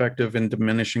extremely effective in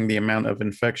diminishing the amount of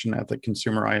infection at the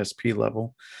consumer ISP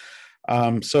level.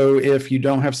 So if you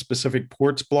don't have specific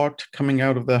ports blocked coming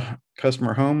out of the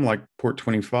customer home, like port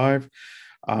 25,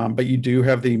 but you do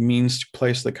have the means to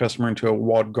place the customer into a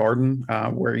walled garden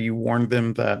where you warn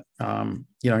them that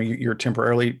you're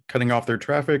temporarily cutting off their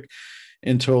traffic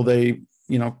until they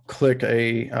click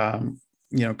a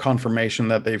confirmation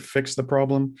that they've fixed the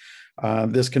problem.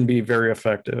 This can be very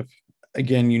effective.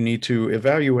 Again, you need to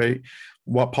evaluate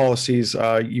what policies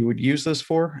you would use this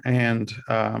for, and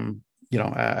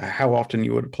how often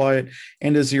you would apply it,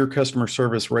 and is your customer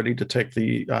service ready to take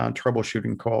the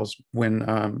troubleshooting calls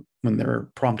when they're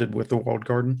prompted with the walled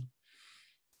garden.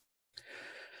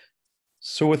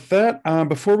 So with that,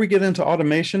 before we get into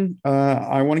automation,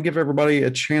 I want to give everybody a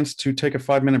chance to take a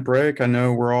 5-minute break. I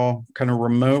know we're all kind of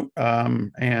remote,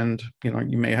 and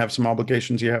you may have some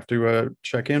obligations you have to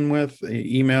check in with,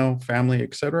 email, family,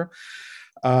 etc.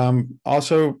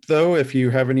 Also, though, if you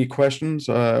have any questions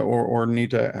or need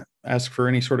to ask for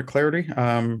any sort of clarity,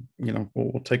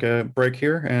 we'll take a break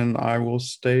here, and I will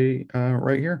stay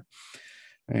right here,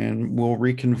 and we'll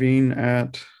reconvene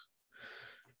at,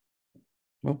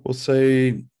 well, we'll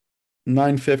say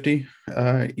 9:50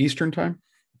 Eastern time.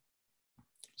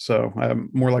 So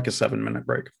more like a 7-minute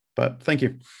break, but thank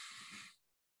you.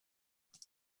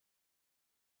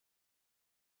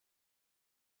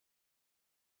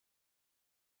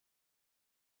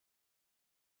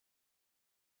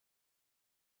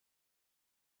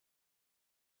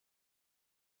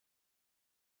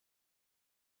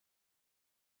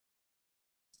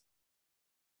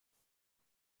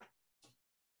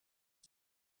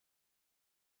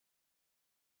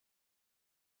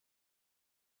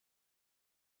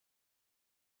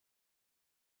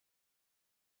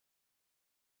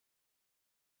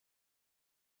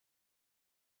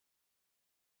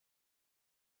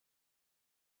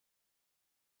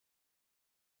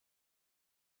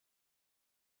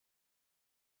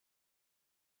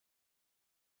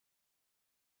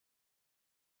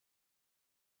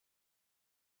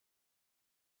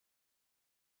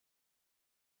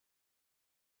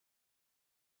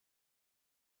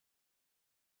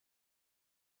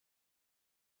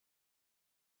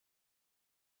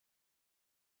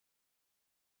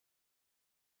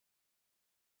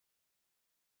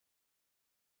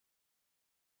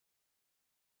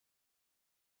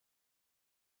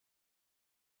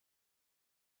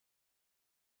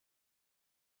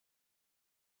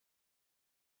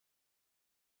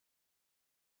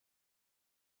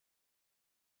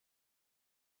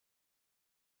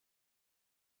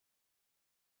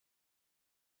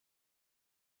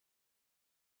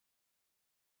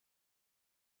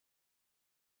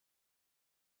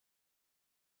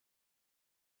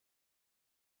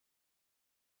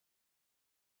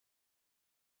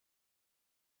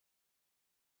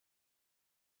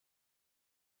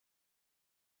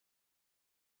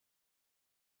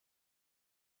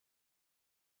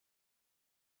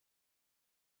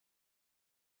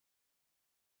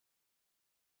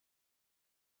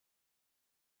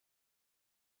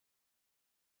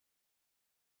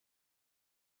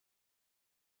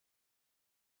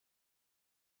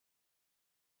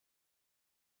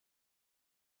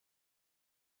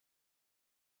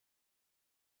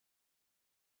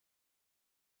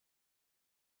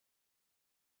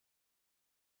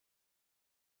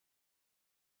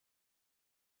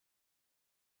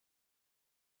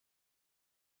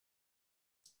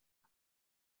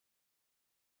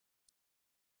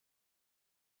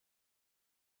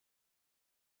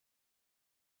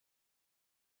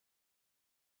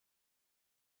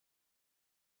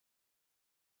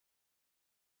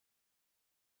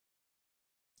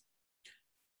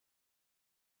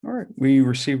 All right, we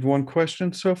received one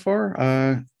question so far,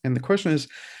 and the question is,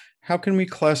 how can we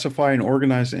classify and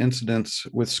organize incidents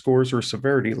with scores or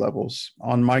severity levels?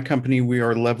 On my company, we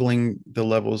are leveling the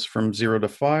levels from 0 to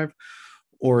 5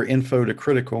 or info to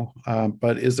critical,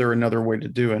 but is there another way to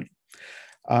do it?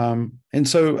 And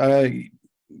so,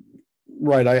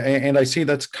 right, I see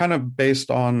that's kind of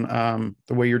based on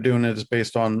the way you're doing it is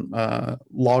based on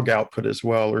log output as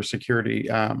well, or security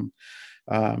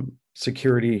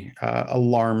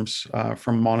alarms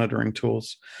from monitoring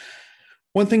tools.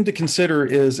 One thing to consider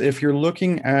is if you're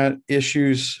looking at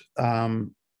issues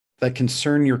that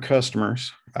concern your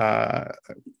customers,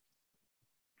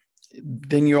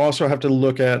 then you also have to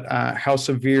look at how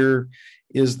severe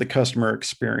is the customer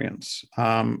experience,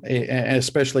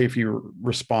 especially if you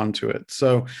respond to it.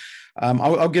 So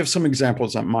I'll give some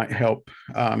examples that might help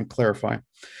clarify.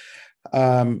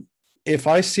 If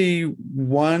I see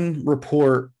one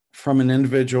report from an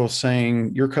individual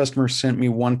saying your customer sent me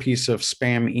one piece of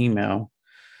spam email,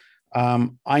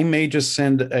 I may just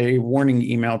send a warning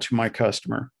email to my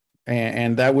customer,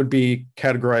 and that would be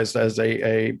categorized as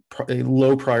a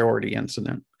low priority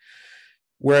incident.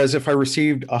 Whereas if I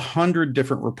received 100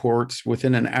 different reports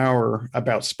within an hour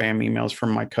about spam emails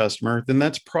from my customer, then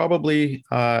that's probably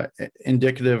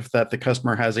indicative that the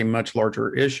customer has a much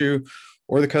larger issue,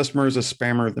 or the customer is a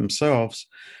spammer themselves.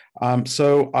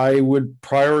 So I would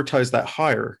prioritize that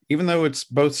higher. Even though it's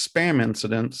both spam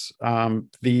incidents,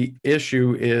 the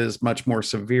issue is much more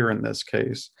severe in this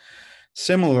case.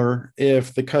 Similar,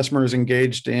 if the customer is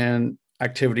engaged in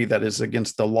activity that is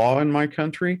against the law in my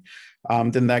country,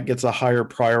 then that gets a higher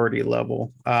priority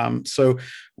level. So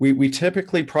we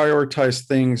typically prioritize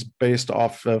things based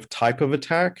off of type of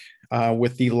attack,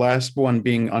 with the last one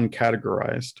being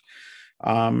uncategorized.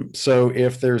 So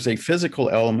if there's a physical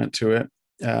element to it,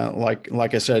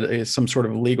 like I said, some sort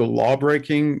of legal law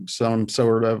breaking, some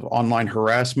sort of online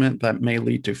harassment that may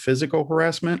lead to physical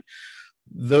harassment,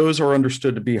 those are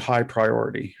understood to be high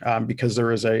priority because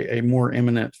there is a more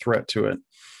imminent threat to it.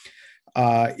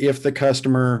 If the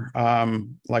customer,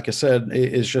 like I said,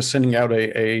 is just sending out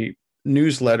a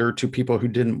newsletter to people who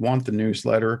didn't want the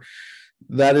newsletter,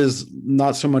 that is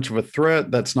not so much of a threat.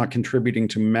 That's not contributing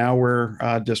to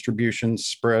malware distribution,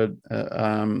 spread,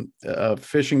 phishing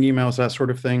emails, that sort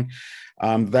of thing.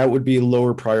 That would be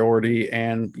lower priority,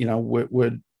 and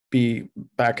would be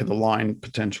back of the line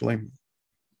potentially.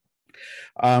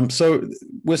 So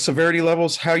with severity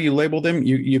levels, how you label them,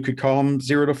 you could call them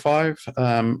 0 to 5,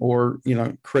 or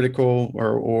critical,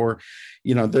 or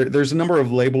there's a number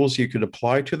of labels you could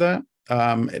apply to that.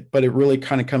 But it really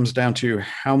kind of comes down to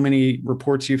how many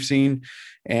reports you've seen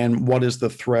and what is the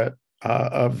threat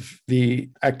of the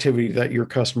activity that your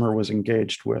customer was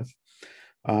engaged with.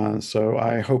 So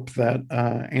I hope that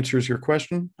answers your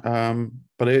question,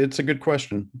 but it's a good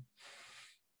question.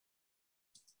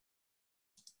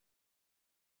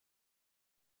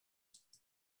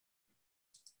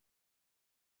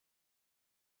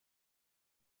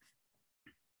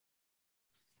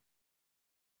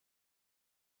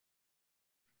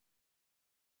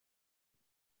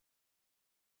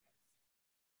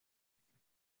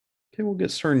 Okay, we'll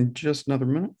get started in just another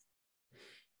minute.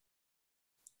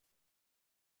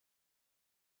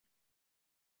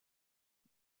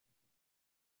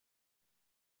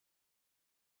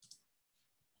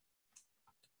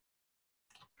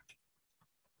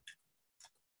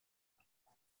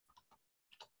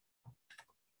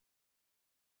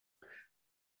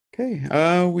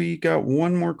 Okay, we got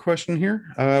one more question here.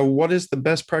 What is the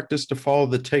best practice to follow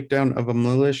the takedown of a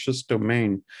malicious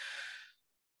domain?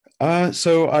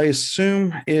 So I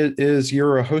assume it is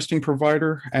you're a hosting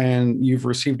provider and you've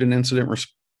received an incident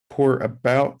report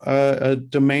about a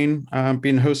domain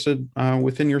being hosted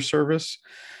within your service.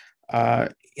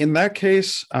 In that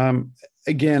case,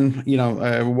 again,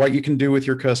 what you can do with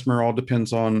your customer all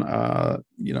depends on,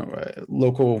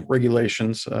 local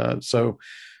regulations. So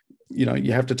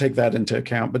you have to take that into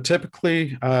account. But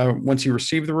typically, once you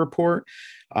receive the report,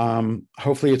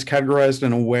 hopefully it's categorized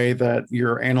in a way that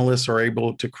your analysts are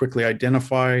able to quickly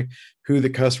identify who the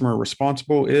customer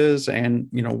responsible is and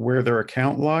where their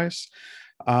account lies.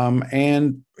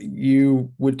 And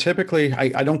you would typically,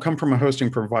 I don't come from a hosting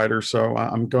provider, so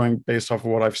I'm going based off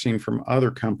of what I've seen from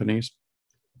other companies.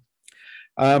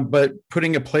 But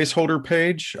putting a placeholder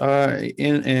page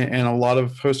and a lot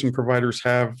of hosting providers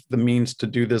have the means to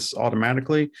do this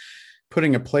automatically.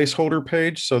 Putting a placeholder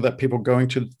page so that people going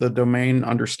to the domain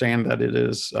understand that it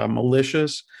is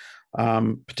malicious,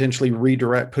 potentially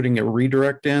putting a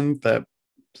redirect in that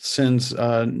sends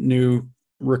new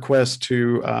request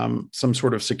to some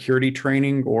sort of security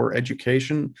training or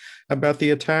education about the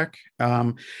attack.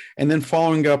 And then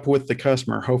following up with the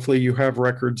customer. Hopefully you have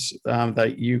records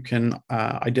that you can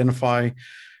identify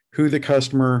who the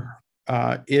customer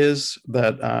is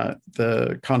that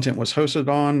the content was hosted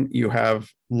on. You have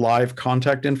live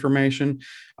contact information.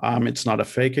 It's not a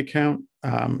fake account.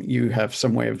 You have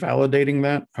some way of validating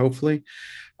that, hopefully.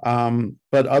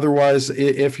 But otherwise,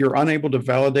 if you're unable to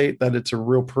validate that it's a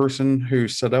real person who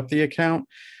set up the account,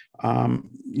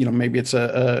 maybe it's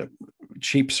a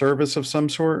cheap service of some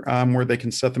sort where they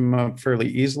can set them up fairly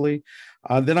easily,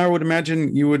 then I would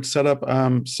imagine you would set up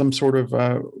some sort of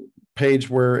page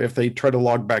where if they try to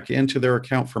log back into their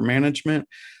account for management,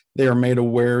 they are made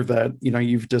aware that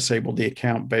you've disabled the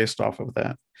account based off of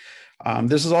that.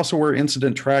 This is also where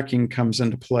incident tracking comes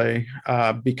into play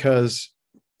because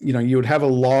you would have a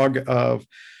log of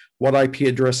what IP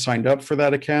address signed up for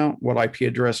that account, what IP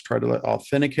address tried to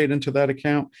authenticate into that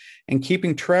account, and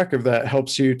keeping track of that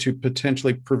helps you to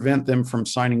potentially prevent them from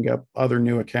signing up other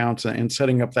new accounts and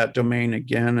setting up that domain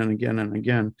again and again and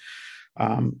again.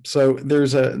 So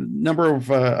there's a number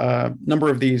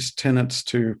of these tenets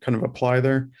to kind of apply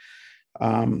there.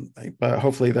 But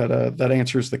hopefully that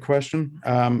answers the question.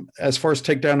 As far as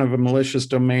takedown of a malicious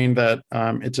domain that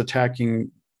it's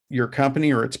attacking your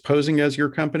company or it's posing as your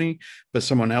company, but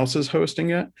someone else is hosting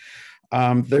it,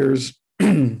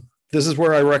 this is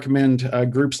where I recommend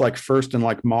groups like FIRST and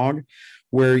like MOG,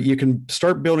 where you can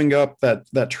start building up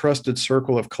that trusted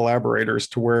circle of collaborators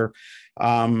to where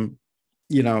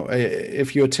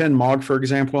if you attend MOG, for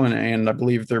example, and I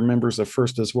believe they're members of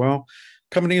FIRST as well,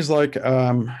 companies like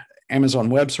Amazon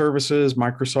Web Services,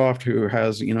 Microsoft, who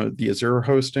has the Azure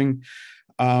hosting,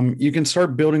 you can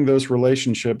start building those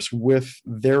relationships with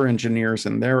their engineers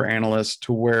and their analysts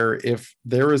to where if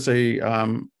there is a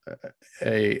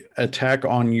attack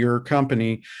on your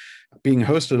company being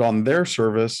hosted on their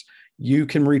service, you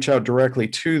can reach out directly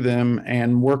to them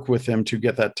and work with them to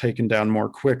get that taken down more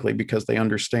quickly because they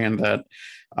understand that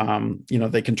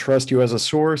they can trust you as a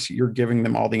source. You're giving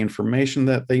them all the information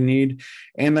that they need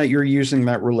and that you're using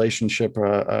that relationship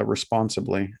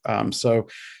responsibly. So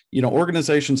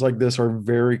organizations like this are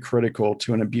very critical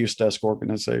to an abuse desk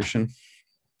organization.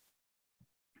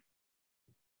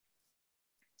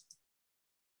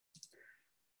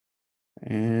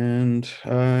 And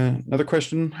another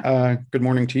question, good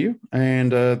morning to you.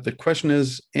 And the question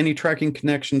is, any tracking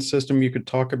connection system you could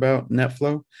talk about,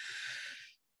 NetFlow?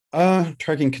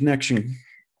 Tracking connection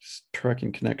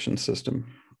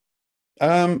system.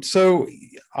 So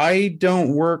I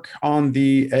don't work on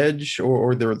the edge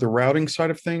or the routing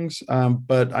side of things,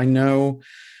 but I know,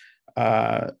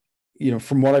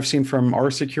 from what I've seen from our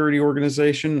security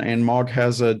organization, and MOG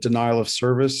has a denial of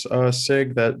service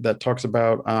SIG that talks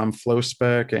about flow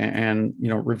spec and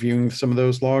reviewing some of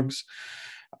those logs.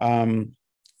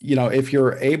 If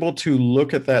you're able to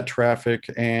look at that traffic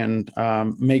and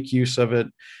make use of it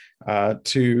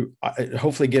to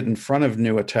hopefully get in front of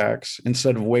new attacks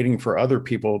instead of waiting for other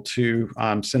people to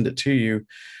send it to you,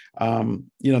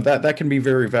 that can be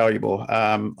very valuable.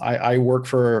 I work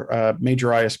for a major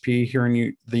ISP here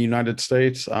in the United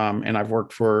States, and I've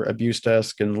worked for Abuse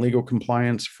Desk and legal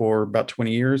compliance for about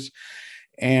 20 years.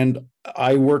 And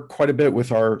I work quite a bit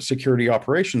with our security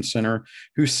operations center,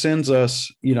 who sends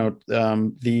us,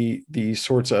 the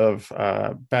sorts of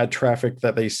bad traffic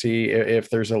that they see if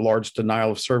there's a large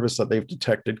denial of service that they've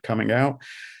detected coming out.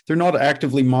 They're not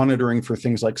actively monitoring for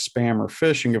things like spam or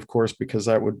phishing, of course, because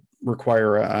that would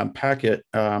require a packet,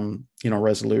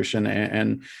 resolution,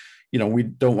 and we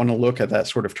don't want to look at that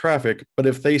sort of traffic. But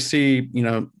if they see,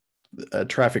 a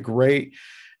traffic rate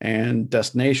and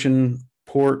destination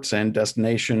ports and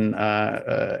destination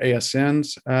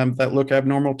ASNs that look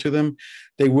abnormal to them,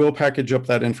 they will package up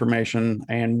that information,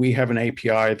 and we have an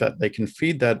API that they can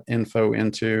feed that info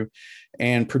into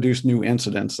and produce new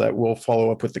incidents that will follow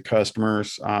up with the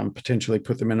customers, potentially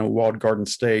put them in a walled garden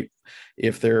state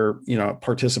if they're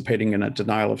participating in a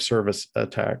denial of service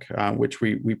attack, which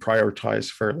we prioritize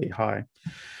fairly high.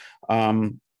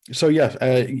 So yeah,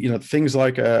 things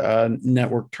like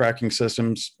network tracking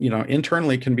systems,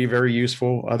 internally can be very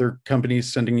useful. Other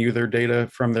companies sending you their data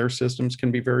from their systems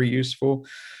can be very useful.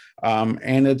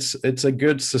 And it's a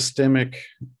good systemic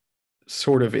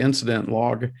sort of incident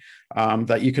log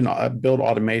that you can build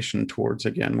automation towards,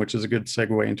 again, which is a good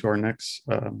segue into our next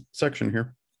section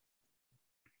here.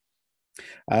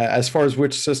 As far as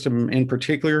which system in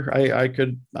particular I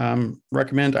could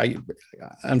recommend,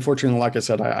 unfortunately, like I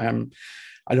said,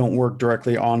 I don't work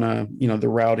directly on the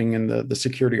routing and the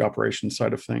security operations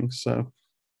side of things. So.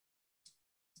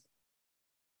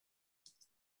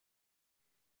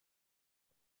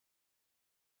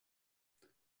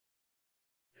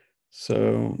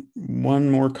 So one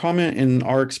more comment: in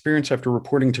our experience, after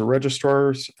reporting to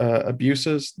registrars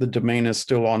abuses, the domain is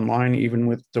still online, even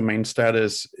with domain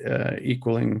status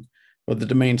equaling, well, the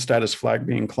domain status flag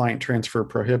being client transfer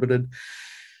prohibited.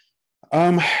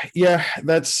 Yeah,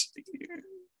 that's,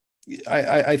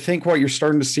 I think what you're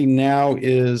starting to see now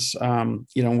is,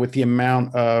 with the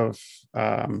amount of,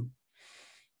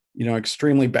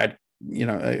 extremely bad,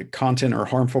 content or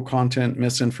harmful content,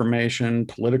 misinformation,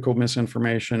 political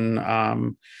misinformation,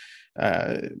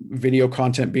 video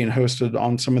content being hosted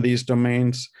on some of these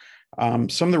domains.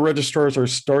 Some of the registrars are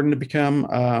starting to become,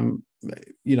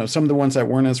 some of the ones that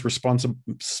weren't as responsive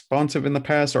in the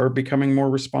past are becoming more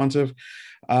responsive.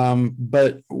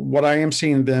 But what I am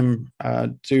seeing them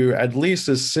do at least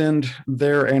is send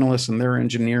their analysts and their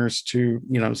engineers to,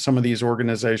 some of these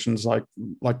organizations like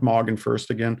MOG and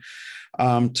FIRST again,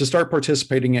 to start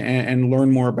participating and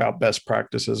learn more about best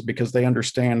practices, because they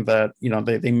understand that,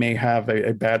 they may have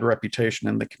a bad reputation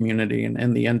in the community and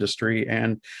in the industry.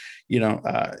 And,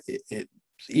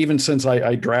 even since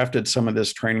I drafted some of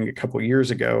this training a couple of years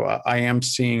ago, I am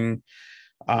seeing,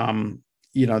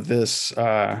 this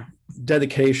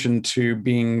dedication to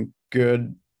being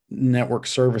good network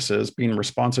services, being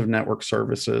responsive network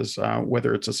services,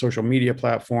 whether it's a social media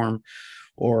platform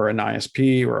or an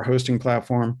ISP or a hosting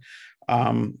platform.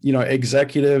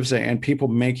 Executives and people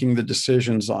making the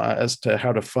decisions as to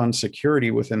how to fund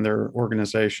security within their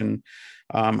organization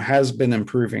has been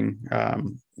improving.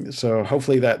 So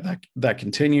hopefully that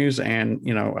continues, and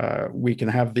we can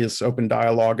have this open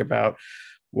dialogue about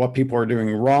what people are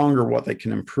doing wrong or what they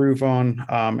can improve on,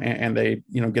 and they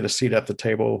get a seat at the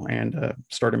table and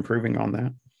start improving on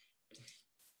that.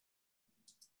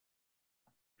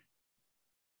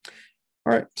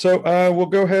 All right, so we'll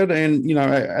go ahead and,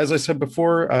 as I said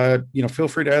before, feel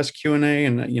free to ask Q&A,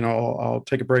 and, I'll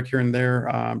take a break here and there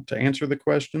to answer the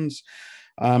questions.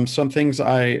 Some things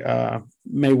I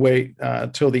may wait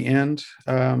till the end,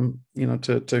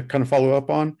 to kind of follow up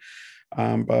on,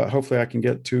 but hopefully I can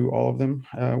get to all of them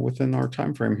within our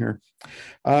time frame here.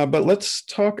 But let's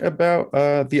talk about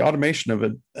the automation of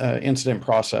incident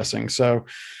processing. So,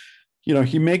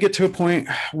 you may get to a point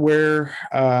where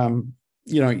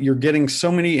you're getting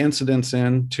so many incidents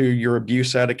into your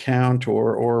AbuseAt account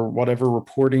or whatever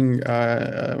reporting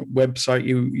website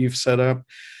you've set up,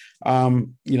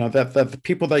 that the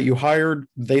people that you hired,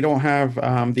 they don't have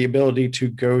the ability to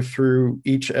go through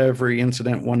every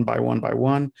incident one by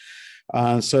one.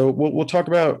 So we'll talk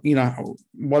about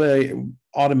what a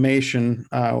automation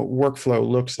workflow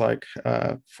looks like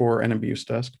for an abuse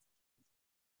desk.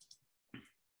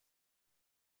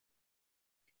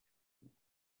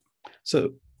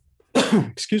 So,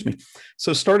 excuse me.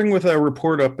 So starting with a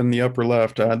report up in the upper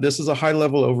left, this is a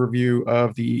high-level overview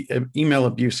of the email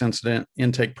abuse incident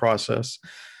intake process.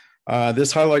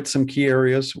 This highlights some key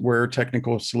areas where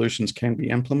technical solutions can be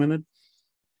implemented.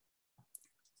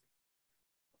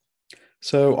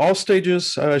 So all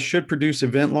stages should produce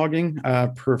event logging,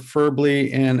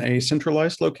 preferably in a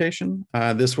centralized location.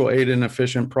 This will aid in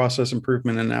efficient process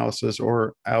improvement analysis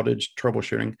or outage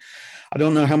troubleshooting. I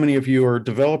don't know how many of you are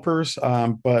developers,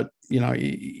 but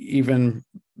even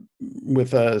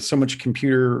with so much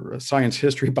computer science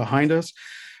history behind us,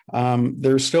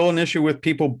 there's still an issue with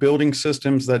people building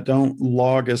systems that don't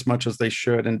log as much as they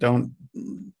should and don't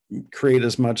create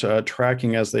as much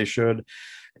tracking as they should,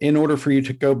 in order for you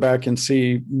to go back and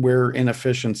see where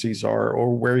inefficiencies are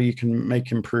or where you can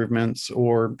make improvements,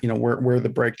 or where the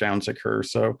breakdowns occur.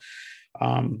 So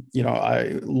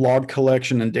log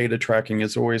collection and data tracking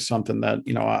is always something that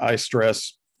I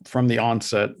stress from the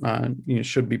onset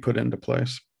should be put into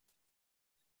place.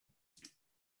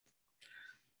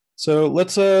 So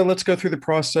let's go through the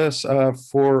process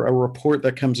for a report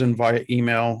that comes in via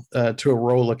email to a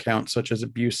role account such as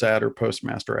AbuseAt or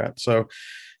PostmasterAt. So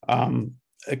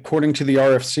according to the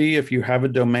RFC, if you have a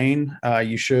domain,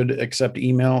 you should accept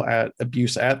email at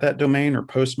AbuseAt that domain or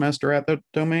PostmasterAt that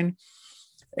domain.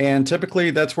 And typically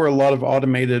that's where a lot of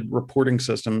automated reporting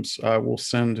systems will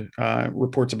send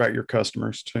reports about your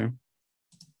customers to.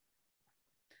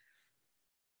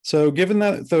 So given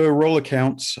that the role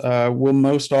accounts will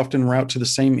most often route to the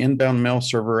same inbound mail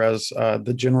server as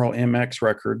the general MX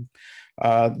record,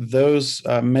 those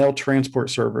mail transport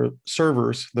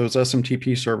servers, those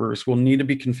SMTP servers, will need to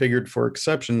be configured for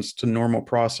exceptions to normal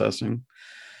processing.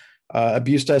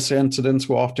 Abuse desk incidents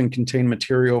will often contain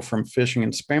material from phishing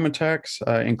and spam attacks,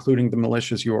 including the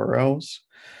malicious URLs.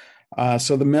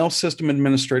 So the mail system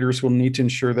administrators will need to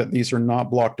ensure that these are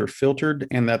not blocked or filtered,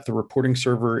 and that the reporting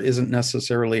server isn't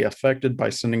necessarily affected by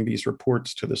sending these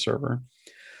reports to the server.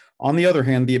 On the other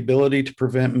hand, the ability to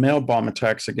prevent mail bomb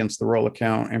attacks against the role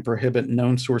account and prohibit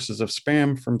known sources of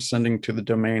spam from sending to the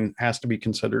domain has to be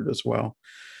considered as well.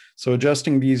 So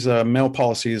adjusting these mail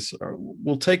policies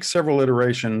will take several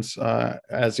iterations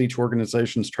as each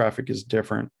organization's traffic is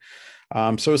different.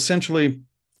 So essentially,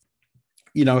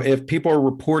 if people are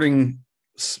reporting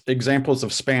examples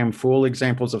of spam, full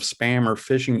examples of spam or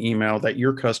phishing email that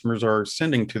your customers are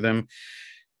sending to them,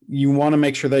 you want to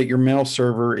make sure that your mail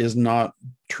server is not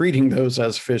treating those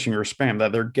as phishing or spam,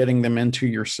 that they're getting them into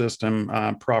your system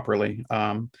properly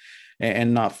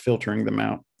and not filtering them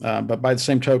out. But by the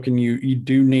same token, you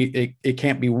do need, it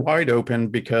can't be wide open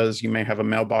because you may have a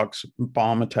mailbox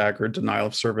bomb attack or denial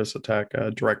of service attack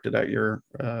directed at your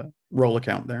role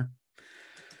account there.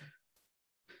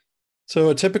 So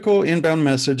a typical inbound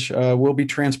message will be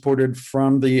transported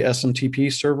from the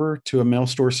SMTP server to a mail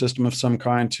store system of some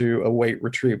kind to await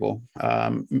retrieval.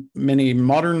 Many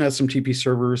modern SMTP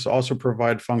servers also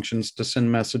provide functions to send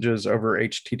messages over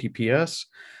HTTPS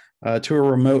to a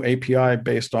remote API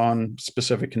based on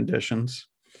specific conditions.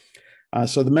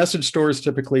 So the message store is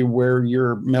typically where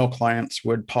your mail clients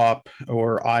would POP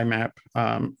or IMAP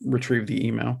retrieve the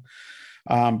email.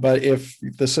 But if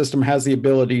the system has the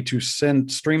ability to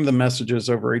stream the messages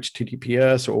over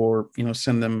HTTPS or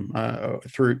send them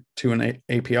through to an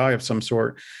API of some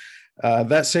sort,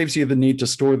 that saves you the need to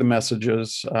store the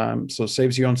messages. So it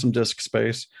saves you on some disk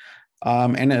space,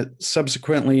 and it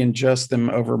subsequently ingests them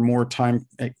over more time.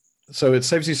 So it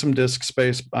saves you some disk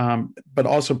space, but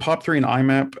also POP3 and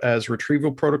IMAP as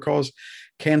retrieval protocols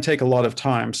can take a lot of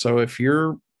time. So if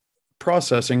you're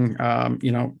processing,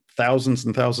 thousands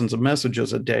and thousands of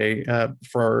messages a day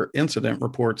for incident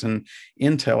reports and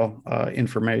intel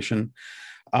information,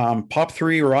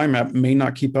 POP3 or IMAP may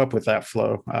not keep up with that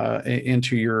flow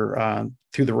into your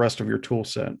through the rest of your tool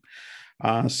set.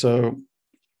 So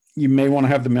you may want to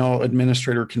have the mail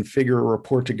administrator configure a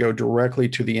report to go directly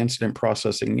to the incident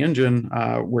processing engine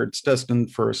where it's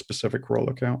destined for a specific role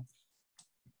account.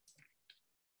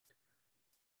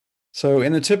 So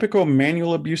in a typical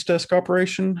manual abuse desk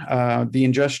operation, the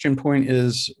ingestion point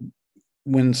is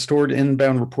when stored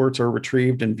inbound reports are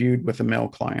retrieved and viewed with a mail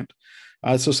client.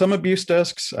 So some abuse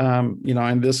desks,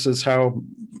 and this is how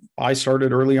I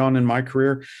started early on in my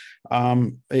career.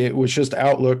 It was just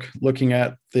Outlook looking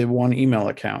at the one email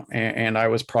account, and I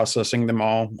was processing them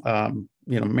all,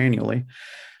 manually.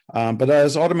 But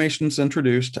as automation is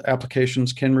introduced,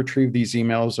 applications can retrieve these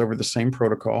emails over the same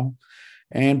protocol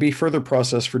and be further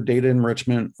processed for data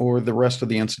enrichment or the rest of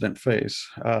the incident phase.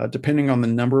 Depending on the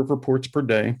number of reports per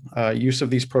day, use of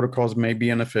these protocols may be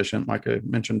inefficient, like I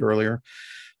mentioned earlier,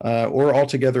 or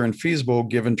altogether infeasible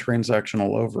given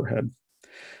transactional overhead.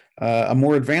 A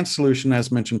more advanced solution,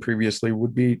 as mentioned previously,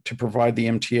 would be to provide the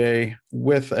MTA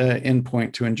with an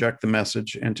endpoint to inject the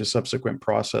message into subsequent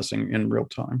processing in real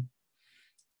time.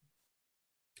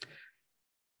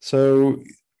 So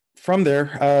from there,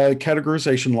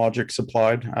 categorization logic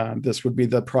supplied. This would be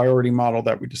the priority model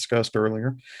that we discussed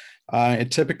earlier. It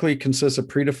typically consists of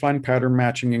predefined pattern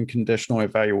matching and conditional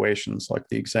evaluations, like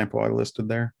the example I listed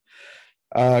there.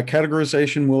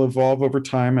 Categorization will evolve over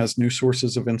time as new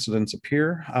sources of incidents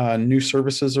appear, new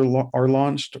services are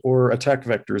launched, or attack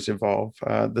vectors evolve.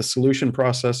 The solution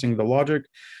processing the logic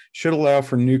should allow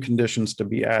for new conditions to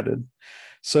be added.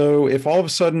 So if all of a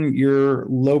sudden your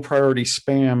low priority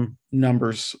spam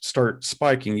numbers start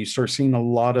spiking, you start seeing a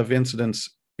lot of incidents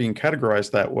being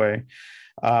categorized that way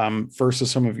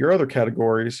versus some of your other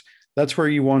categories, that's where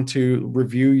you want to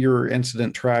review your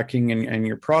incident tracking and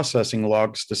your processing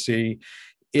logs to see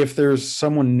if there's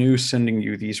someone new sending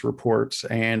you these reports,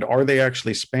 and are they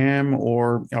actually spam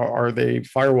or are they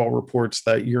firewall reports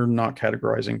that you're not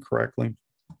categorizing correctly.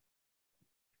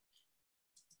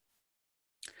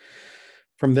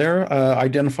 From there,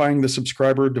 identifying the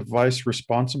subscriber device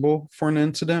responsible for an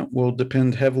incident will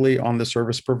depend heavily on the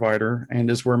service provider and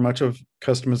is where much of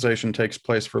customization takes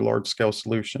place for large-scale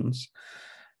solutions.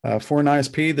 For an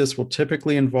ISP, this will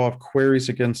typically involve queries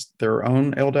against their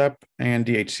own LDAP and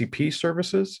DHCP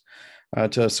services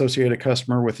to associate a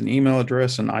customer with an email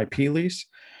address and IP lease.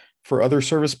 For other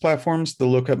service platforms, the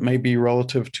lookup may be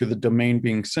relative to the domain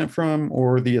being sent from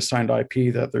or the assigned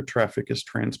IP that their traffic is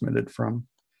transmitted from.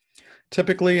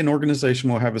 Typically, an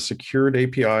organization will have a secured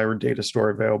API or data store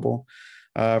available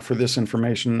for this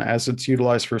information, as it's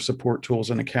utilized for support tools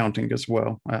and accounting as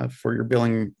well, for your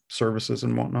billing services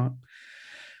and whatnot.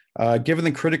 Given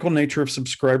the critical nature of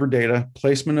subscriber data,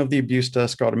 placement of the abuse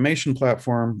desk automation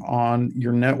platform on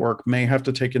your network may have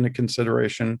to take into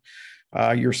consideration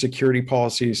your security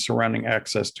policies surrounding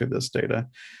access to this data.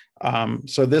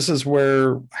 So this is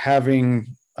where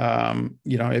having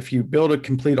if you build a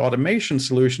complete automation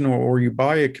solution or you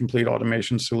buy a complete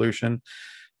automation solution,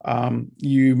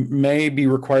 you may be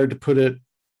required to put it,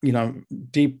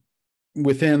 deep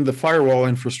within the firewall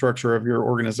infrastructure of your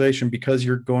organization because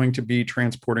you're going to be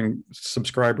transporting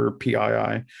subscriber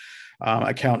PII,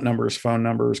 account numbers, phone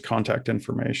numbers, contact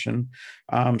information.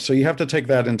 So you have to take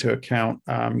that into account.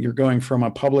 You're going from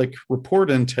a public report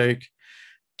intake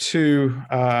to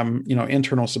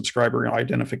internal subscriber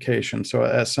identification. So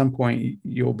at some point,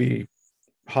 you'll be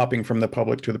hopping from the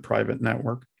public to the private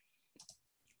network.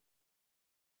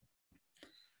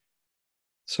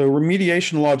 So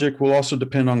remediation logic will also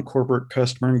depend on corporate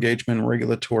customer engagement and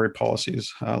regulatory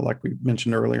policies, like we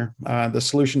mentioned earlier. The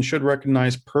solution should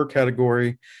recognize per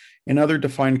category and other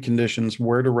defined conditions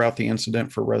where to route the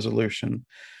incident for resolution.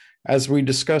 As we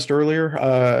discussed earlier,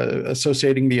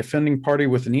 associating the offending party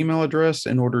with an email address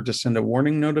in order to send a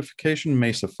warning notification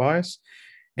may suffice.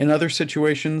 In other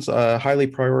situations, a highly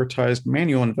prioritized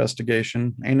manual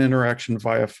investigation and interaction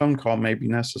via phone call may be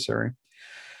necessary.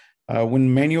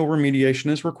 When manual remediation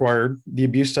is required, the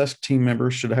abuse desk team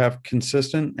members should have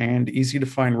consistent and easy to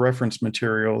find reference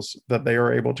materials that they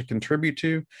are able to contribute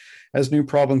to as new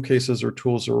problem cases or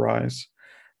tools arise.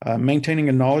 Maintaining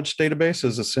a knowledge database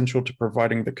is essential to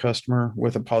providing the customer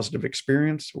with a positive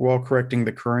experience while correcting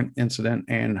the current incident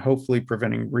and hopefully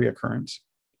preventing reoccurrence.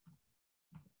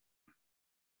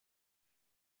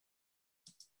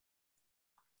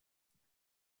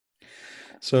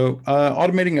 So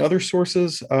automating other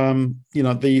sources,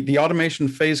 the automation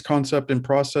phase concept in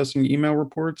processing email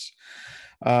reports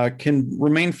can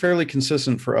remain fairly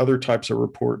consistent for other types of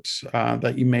reports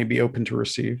that you may be open to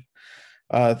receive.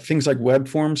 Things like web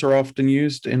forms are often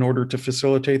used in order to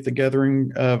facilitate the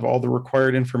gathering of all the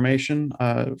required information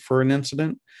for an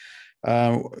incident.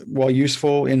 While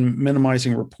useful in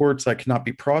minimizing reports that cannot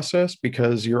be processed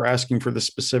because you're asking for the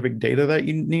specific data that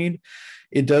you need,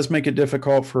 it does make it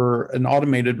difficult for an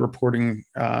automated reporting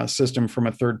system from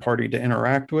a third party to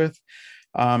interact with.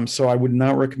 So I would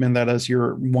not recommend that as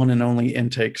your one and only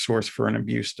intake source for an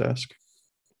abuse desk.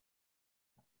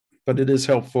 But it is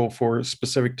helpful for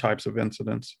specific types of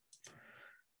incidents.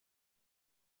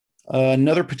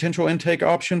 Another potential intake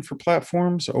option for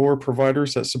platforms or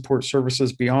providers that support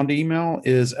services beyond email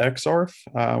is XARF,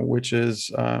 which is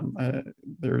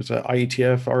there's a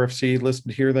IETF RFC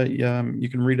listed here that you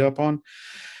can read up on.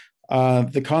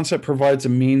 The concept provides a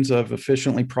means of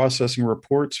efficiently processing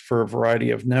reports for a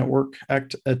variety of network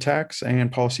attacks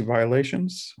and policy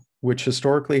violations, which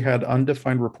historically had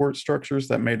undefined report structures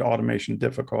that made automation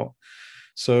difficult.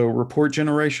 So report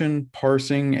generation,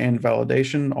 parsing, and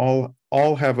validation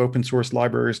all have open source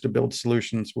libraries to build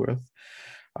solutions with.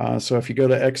 So if you go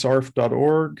to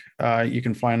xarf.org, you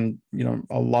can find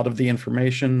a lot of the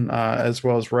information as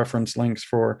well as reference links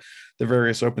for the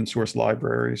various open source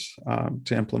libraries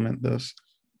to implement this.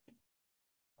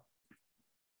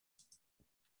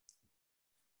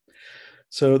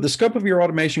 So the scope of your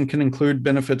automation can include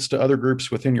benefits to other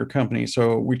groups within your company.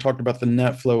 So we talked about the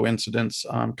net flow incidents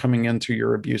coming into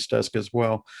your abuse desk as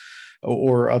well,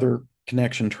 or other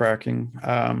connection tracking.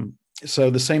 So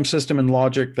the same system and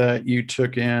logic that you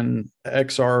took in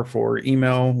XR for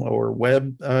email or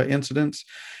web incidents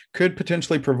could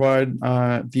potentially provide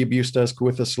the abuse desk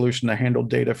with a solution to handle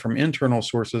data from internal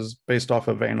sources based off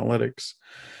of analytics.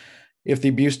 If the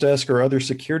abuse desk or other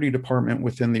security department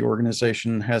within the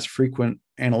organization has frequent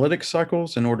analytics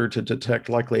cycles in order to detect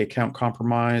likely account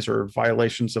compromise or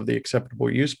violations of the acceptable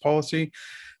use policy,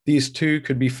 these too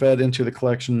could be fed into the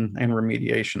collection and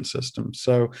remediation system.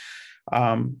 So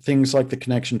things like the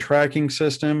connection tracking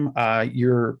system,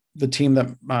 the team that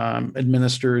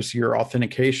administers your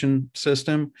authentication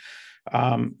system,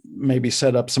 maybe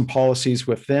set up some policies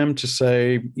with them to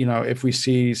say, if we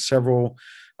see several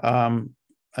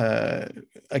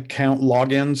account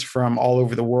logins from all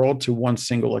over the world to one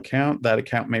single account, that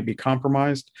account may be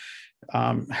compromised.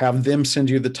 Have them send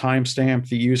you the timestamp,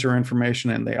 the user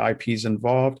information, and the IPs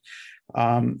involved,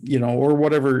 or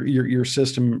whatever your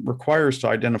system requires to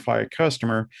identify a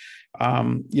customer.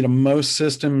 Most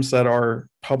systems that are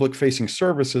public-facing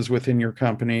services within your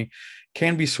company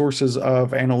can be sources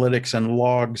of analytics and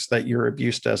logs that your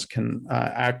abuse desk can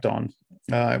act on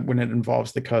when it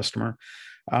involves the customer.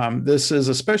 This is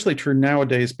especially true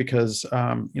nowadays because,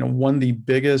 one of the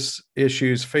biggest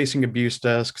issues facing abuse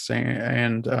desks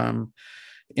and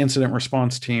incident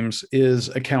response teams is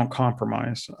account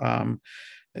compromise.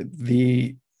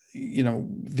 The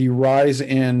rise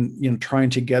in trying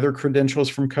to gather credentials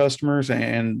from customers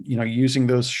and using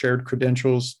those shared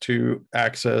credentials to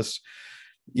access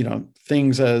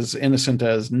things as innocent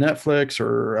as Netflix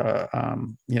or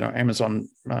Amazon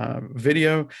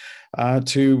Video,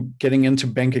 to getting into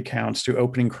bank accounts, to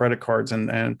opening credit cards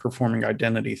and performing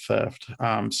identity theft.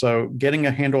 So getting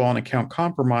a handle on account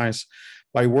compromise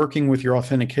by working with your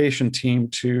authentication team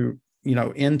to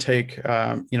intake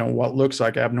what looks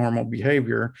like abnormal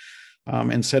behavior,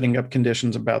 and setting up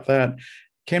conditions about that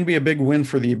can be a big win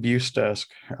for the abuse desk,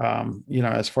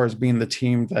 as far as being the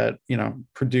team that,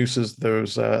 produces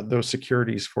those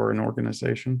securities for an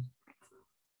organization.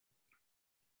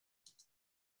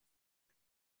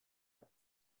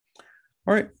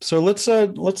 All right, so let's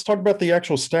talk about the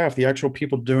actual staff, the actual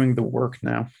people doing the work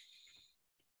now.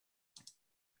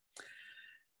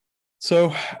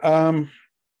 So,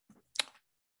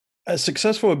 a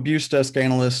successful abuse desk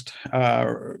analyst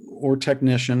or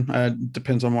technician,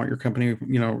 depends on what your company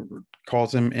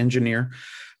calls them, engineer,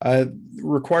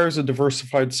 requires a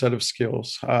diversified set of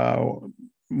skills.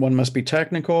 One must be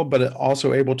technical, but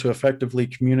also able to effectively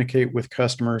communicate with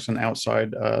customers and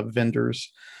outside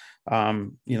vendors.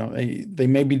 They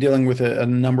may be dealing with a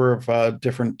number of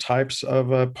different types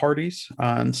of parties,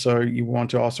 and so you want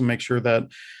to also make sure that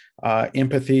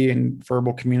empathy and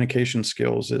verbal communication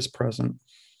skills is present.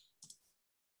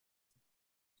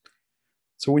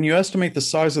 So when you estimate the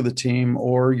size of the team,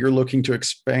 or you're looking to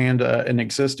expand an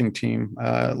existing team,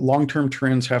 long-term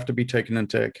trends have to be taken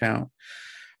into account.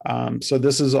 So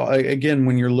this is, again,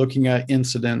 when you're looking at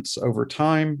incidents over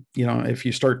time, if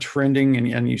you start trending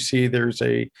and you see there's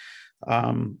a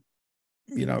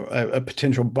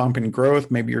potential bump in growth,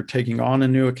 maybe you're taking on a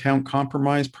new account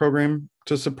compromise program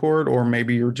to support, or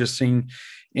maybe you're just seeing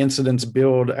incidents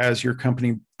build as your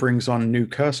company brings on new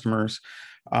customers.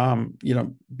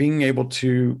 Being able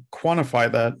to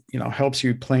quantify that, helps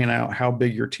you plan out how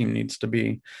big your team needs to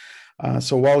be.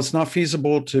 So while it's not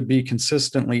feasible to be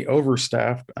consistently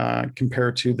overstaffed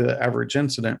compared to the average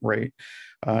incident rate,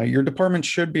 your department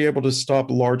should be able to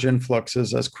stop large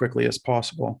influxes as quickly as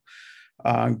possible.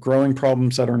 Growing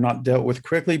problems that are not dealt with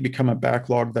quickly become a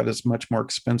backlog that is much more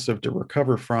expensive to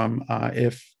recover from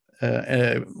if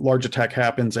a large attack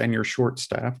happens and you're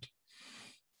short-staffed.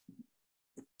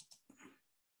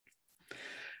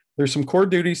 There's some core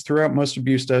duties throughout most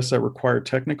abuse desks that require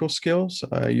technical skills.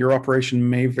 Your operation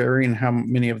may vary in how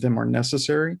many of them are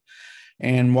necessary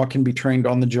and what can be trained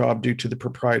on the job due to the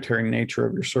proprietary nature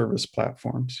of your service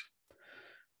platforms.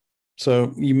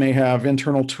 So you may have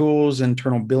internal tools,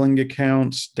 internal billing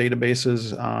accounts,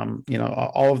 databases,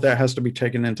 all of that has to be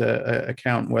taken into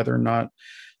account, whether or not,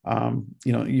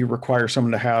 you require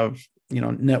someone to have,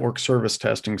 network service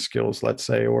testing skills, let's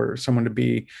say, or someone to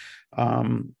be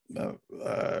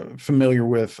familiar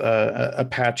with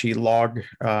Apache log,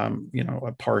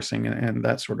 parsing and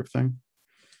that sort of thing.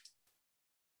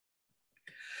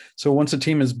 So once a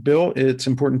team is built, it's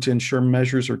important to ensure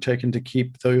measures are taken to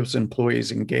keep those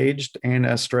employees engaged and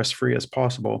as stress-free as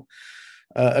possible.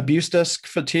 Abuse desk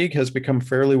fatigue has become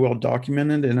fairly well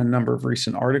documented in a number of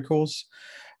recent articles.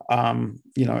 Whether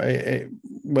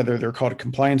they're called a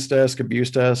compliance desk, abuse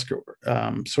desk,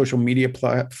 social media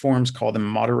platforms call them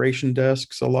moderation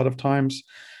desks a lot of times.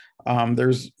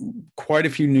 There's quite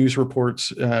a few news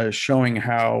reports showing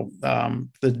how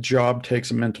the job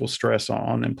takes a mental stress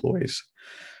on employees.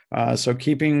 So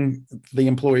keeping the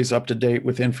employees up to date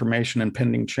with information and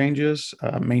pending changes,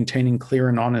 maintaining clear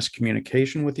and honest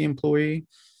communication with the employee,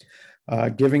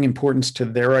 giving importance to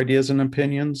their ideas and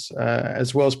opinions,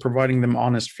 as well as providing them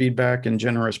honest feedback and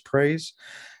generous praise,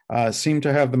 seem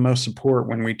to have the most support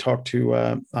when we talk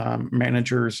to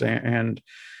managers and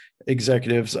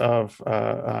executives of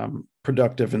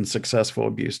productive and successful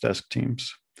abuse desk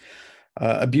teams.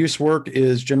 Abuse work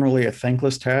is generally a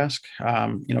thankless task.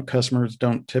 Customers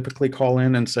don't typically call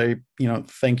in and say,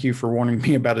 thank you for warning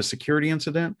me about a security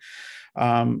incident.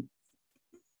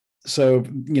 So,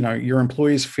 your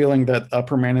employees feeling that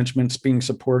upper management's being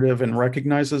supportive and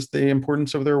recognizes the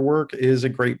importance of their work is a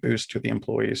great boost to the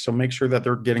employees. So make sure that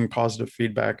they're getting positive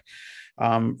feedback,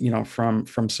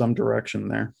 from some direction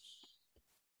there.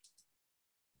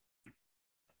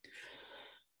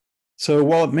 So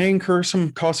while it may incur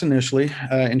some costs initially,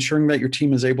 ensuring that your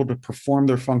team is able to perform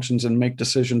their functions and make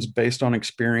decisions based on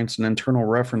experience and internal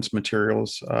reference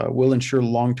materials will ensure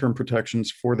long-term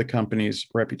protections for the company's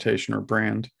reputation or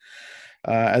brand,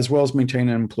 as well as maintain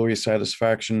employee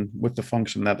satisfaction with the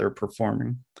function that they're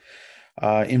performing.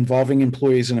 Involving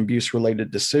employees in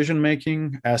abuse-related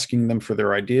decision-making, asking them for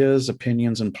their ideas,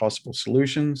 opinions, and possible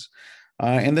solutions,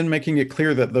 and then making it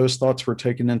clear that those thoughts were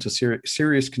taken into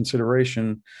serious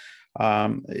consideration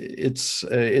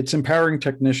It's empowering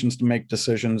technicians to make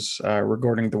decisions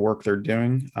regarding the work they're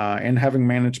doing, and having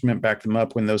management back them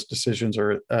up when those decisions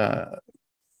are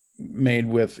made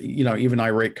with, even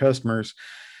irate customers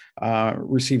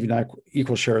receiving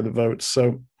equal share of the votes.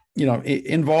 So,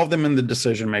 involve them in the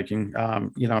decision making.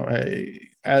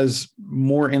 As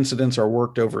more incidents are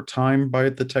worked over time by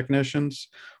the technicians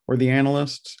or the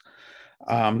analysts,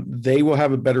 they will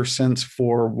have a better sense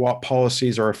for what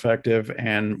policies are effective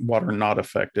and what are not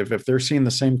effective. If they're seeing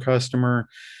the same customer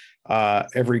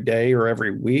every day or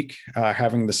every week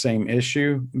having the same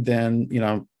issue, then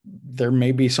there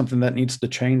may be something that needs to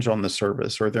change on the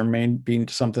service, or there may be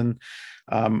something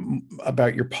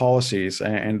about your policies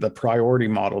and the priority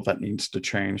model that needs to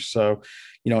change. So,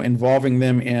 involving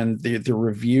them in the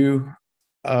review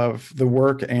of the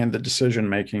work and the decision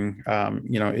making,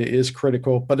 is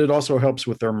critical, but it also helps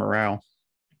with their morale.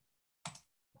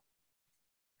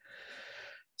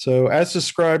 So, as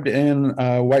described in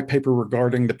a white paper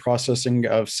regarding the processing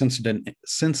of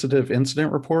sensitive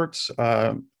incident reports,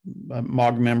 a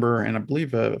MOG member, and I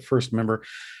believe a first member,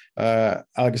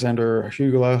 Alexander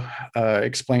Hugela,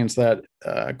 explains that,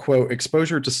 quote,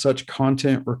 exposure to such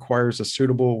content requires a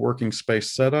suitable working space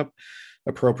setup,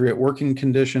 appropriate working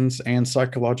conditions, and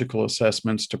psychological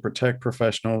assessments to protect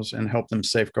professionals and help them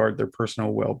safeguard their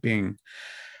personal well-being.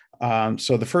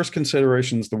 So the first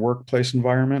consideration is the workplace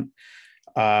environment.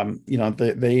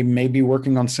 They may be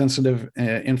working on sensitive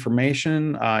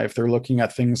information. If they're looking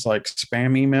at things like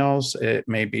spam emails, it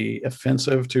may be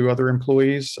offensive to other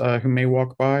employees who may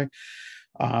walk by.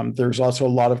 There's also a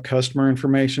lot of customer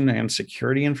information and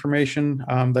security information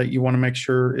that you want to make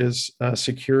sure is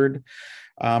secured.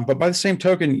 But by the same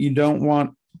token, you don't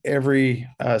want every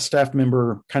staff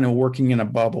member kind of working in a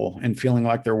bubble and feeling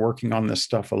like they're working on this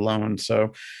stuff alone.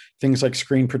 So things like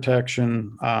screen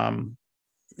protection,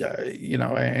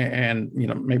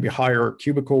 maybe higher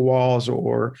cubicle walls,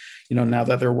 or, now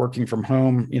that they're working from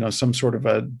home, some sort of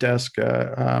a desk,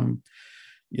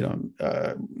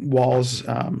 walls,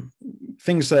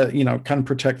 things that, kind of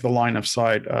protect the line of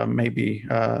sight may be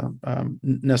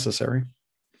necessary.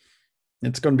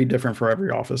 It's going to be different for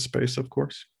every office space, of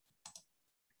course.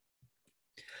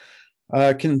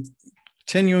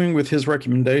 Continuing with his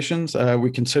recommendations, we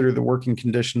consider the working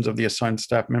conditions of the assigned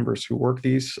staff members who work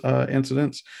these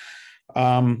incidents.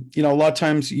 A lot of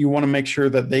times you want to make sure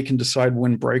that they can decide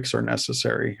when breaks are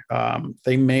necessary.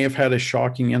 They may have had a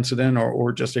shocking incident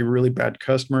or just a really bad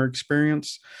customer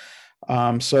experience.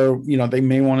 So, they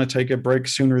may want to take a break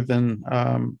sooner than,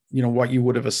 what you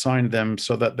would have assigned them,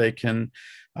 so that they can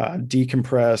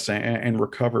decompress and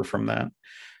recover from that.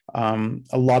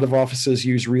 A lot of offices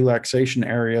use relaxation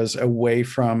areas away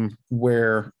from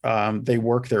where they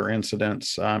work their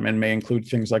incidents, and may include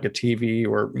things like a TV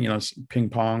or, ping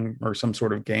pong or some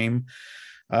sort of game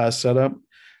setup.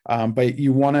 But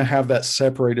you want to have that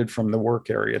separated from the work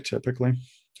area typically.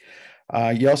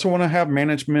 You also want to have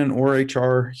management or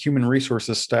HR human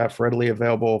resources staff readily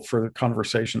available for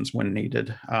conversations when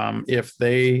needed. If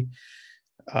they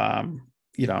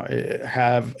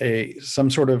have some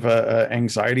sort of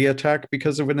anxiety attack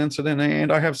because of an incident,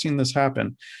 and I have seen this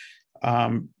happen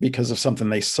because of something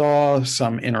they saw,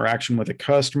 some interaction with a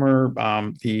customer,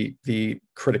 the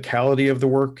criticality of the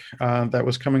work that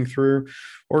was coming through,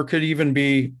 or it could even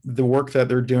be the work that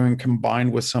they're doing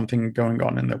combined with something going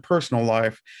on in their personal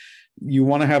life. You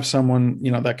want to have someone,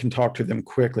 that can talk to them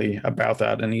quickly about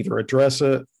that and either address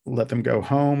it, let them go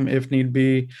home if need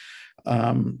be,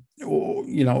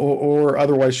 or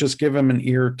otherwise just give them an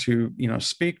ear to,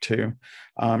 speak to.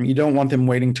 You don't want them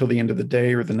waiting till the end of the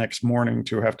day or the next morning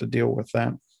to have to deal with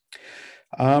that.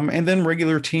 And then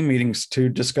regular team meetings to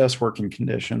discuss working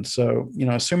conditions. So,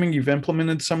 assuming you've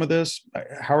implemented some of this,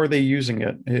 how are they using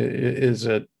it? Is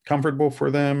it comfortable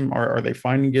for them? Are they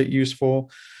finding it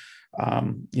useful?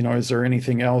 Is there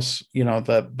anything else,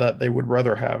 that they would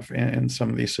rather have in some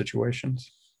of these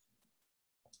situations?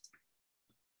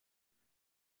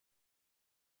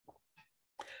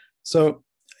 So,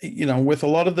 with a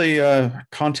lot of the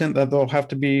content that they'll have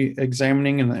to be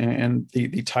examining and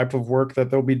the type of work that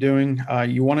they'll be doing,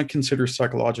 you want to consider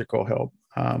psychological help.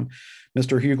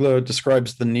 Mr. Huglo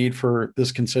describes the need for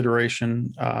this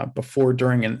consideration before,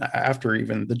 during, and after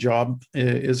even the job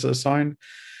is assigned.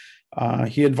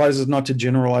 He advises not to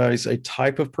generalize a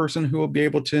type of person who will be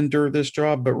able to endure this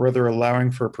job, but rather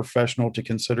allowing for a professional to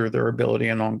consider their ability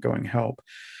and ongoing help.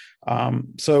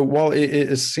 So while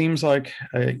it seems like,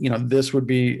 this would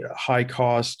be high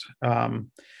cost,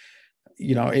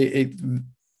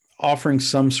 offering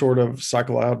some sort of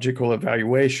psychological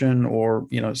evaluation or,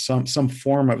 some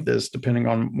form of this, depending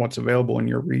on what's available in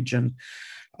your region,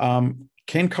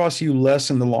 can cost you less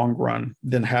in the long run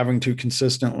than having to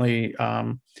consistently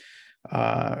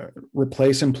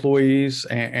replace employees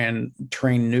and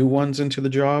train new ones into the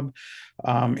job.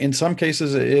 In some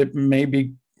cases, it may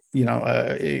be,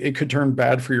 it could turn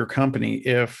bad for your company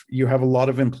if you have a lot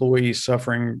of employees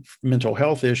suffering mental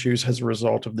health issues as a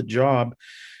result of the job.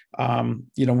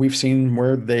 We've seen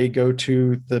where they go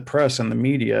to the press and the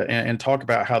media and talk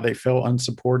about how they feel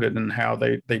unsupported and how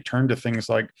they turn to things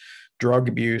like drug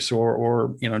abuse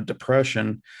or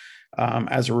depression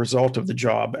as a result of the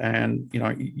job. And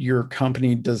your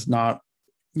company does not,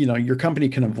 your company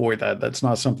can avoid that. That's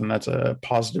not something that's a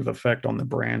positive effect on the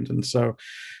brand. And so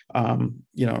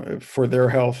for their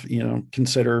health,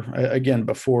 consider again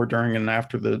before, during, and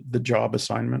after the job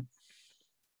assignment.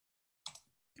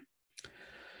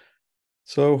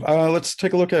 So let's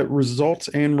take a look at results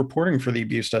and reporting for the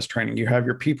abuse test training. You have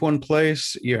your people in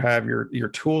place, you have your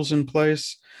tools in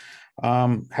place.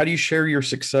 How do you share your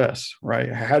success,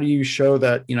 right? How do you show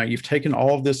that, you've taken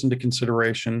all of this into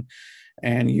consideration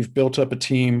and you've built up a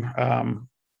team,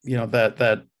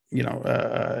 that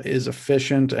is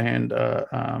efficient and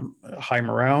high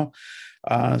morale.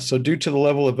 So due to the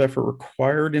level of effort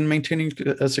required in maintaining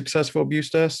a successful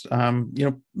abuse test,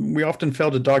 we often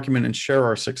fail to document and share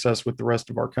our success with the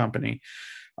rest of our company.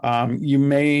 You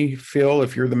may feel,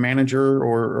 if you're the manager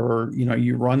or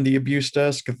you run the abuse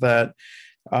desk, that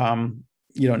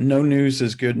no news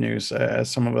is good news, as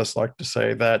some of us like to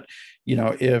say. That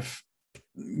if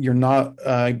you're not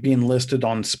being listed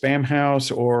on Spam House,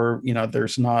 or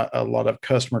there's not a lot of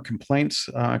customer complaints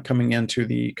coming into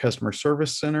the customer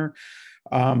service center,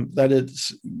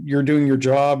 that you're doing your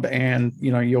job, and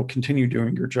you'll continue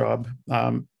doing your job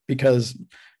because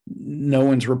no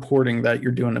one's reporting that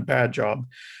you're doing a bad job.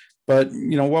 But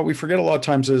what we forget a lot of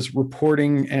times is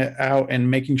reporting out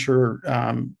and making sure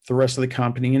the rest of the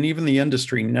company and even the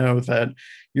industry know that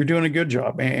you're doing a good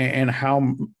job, and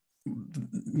how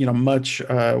much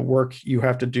work you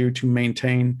have to do to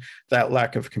maintain that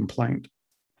lack of complaint.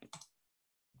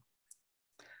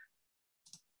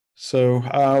 So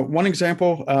one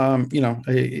example,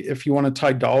 if you want to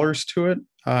tie dollars to it,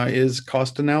 is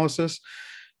cost analysis.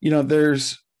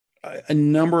 There's a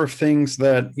number of things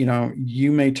that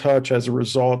you may touch as a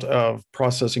result of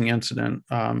processing incident.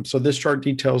 So this chart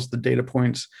details the data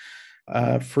points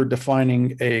for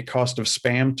defining a cost of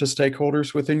spam to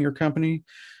stakeholders within your company.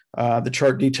 The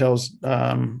chart details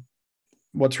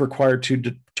what's required to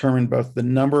determine both the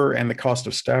number and the cost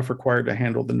of staff required to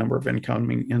handle the number of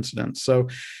incoming incidents. So,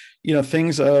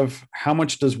 things of how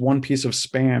much does one piece of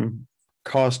spam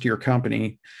cost your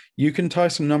company, you can tie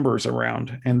some numbers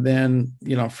around. And then,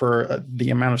 for the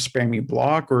amount of spam you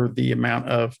block or the amount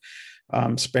of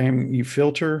spam you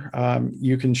filter,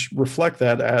 you can reflect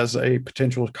that as a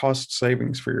potential cost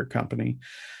savings for your company.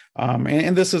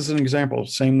 And this is an example.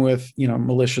 Same with,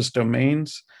 malicious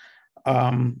domains.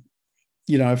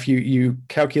 If you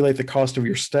calculate the cost of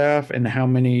your staff and how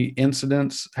many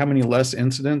less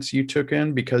incidents you took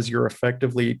in because you're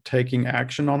effectively taking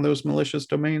action on those malicious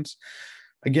domains,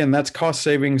 again, that's cost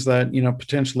savings that,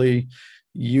 potentially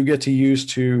you get to use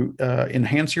to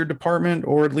enhance your department,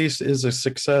 or at least is a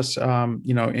success,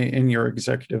 in your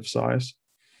executive size.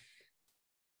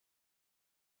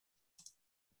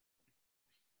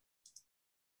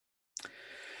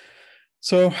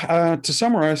 So to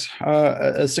summarize,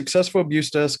 a successful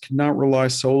abuse desk cannot rely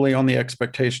solely on the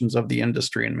expectations of the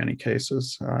industry in many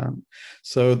cases.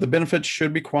 So the benefits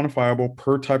should be quantifiable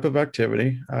per type of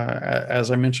activity. As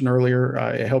I mentioned earlier,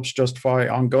 it helps justify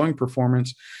ongoing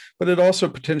performance, but it also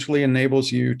potentially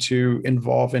enables you to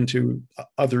evolve into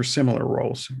other similar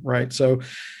roles, right? So,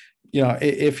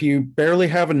 if you barely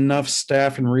have enough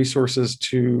staff and resources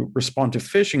to respond to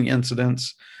phishing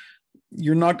incidents,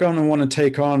 you're not going to want to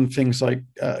take on things like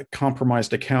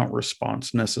compromised account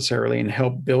response necessarily and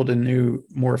help build a new,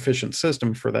 more efficient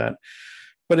system for that.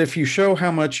 But if you show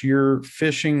how much your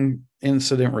phishing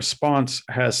incident response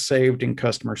has saved in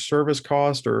customer service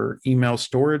cost or email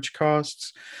storage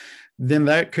costs, then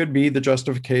that could be the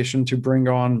justification to bring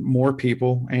on more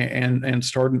people and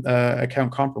start an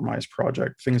account compromise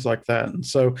project, things like that. And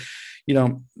so,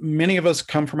 many of us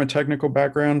come from a technical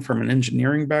background, from an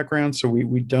engineering background, so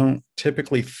we don't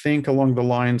typically think along the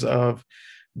lines of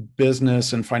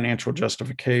business and financial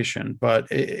justification. But,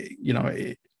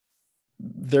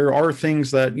 there are things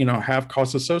that, have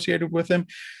costs associated with them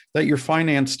that your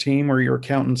finance team or your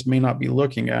accountants may not be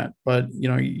looking at, but,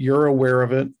 you're aware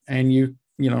of it, and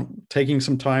taking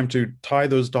some time to tie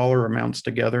those dollar amounts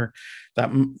together,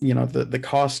 that, the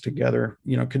costs together,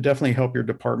 could definitely help your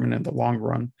department in the long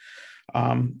run.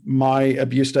 My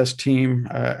abuse desk team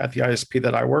at the ISP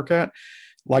that I work at,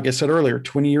 Like I said earlier,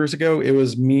 20 years ago, it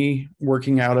was me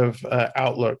working out of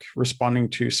Outlook, responding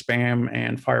to spam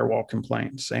and firewall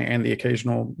complaints and the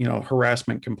occasional,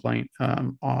 harassment complaint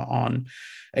on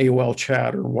AOL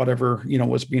chat or whatever,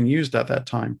 was being used at that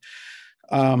time.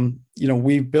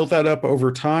 We've built that up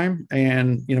over time,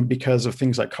 and because of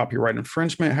things like copyright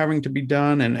infringement having to be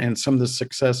done, and some of the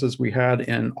successes we had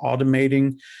in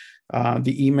automating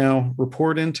the email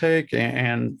report intake,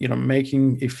 and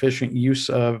making efficient use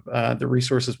of the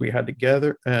resources we had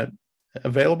together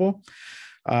available.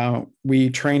 We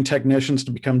train technicians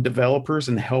to become developers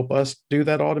and help us do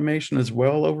that automation as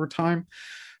well over time.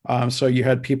 So you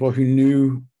had people who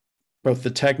knew both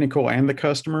the technical and the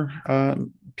customer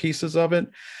pieces of it.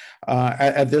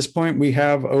 At this point, we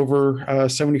have over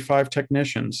 75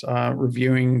 technicians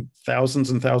reviewing thousands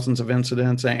and thousands of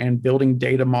incidents and building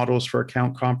data models for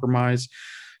account compromise,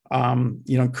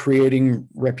 creating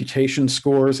reputation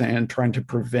scores and trying to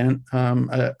prevent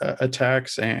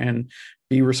attacks and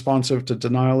be responsive to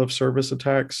denial of service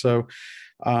attacks. So,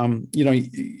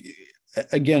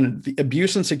 again, the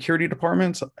abuse and security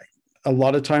departments a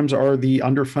lot of times are the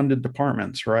underfunded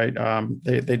departments, right?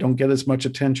 They don't get as much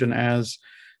attention as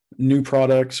new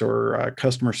products or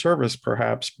customer service,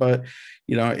 perhaps. But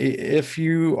if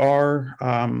you are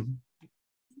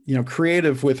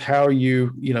creative with how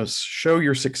you show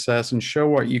your success and show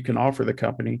what you can offer the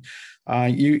company,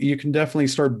 you can definitely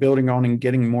start building on and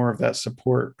getting more of that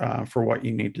support for what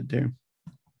you need to do.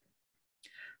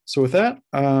 So with that,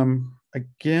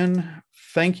 again,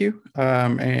 thank you.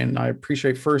 And I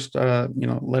appreciate first,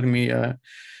 letting me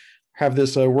have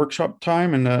this workshop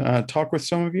time and talk with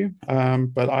some of you.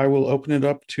 But I will open it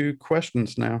up to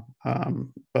questions now.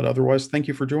 But otherwise, thank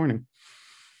you for joining.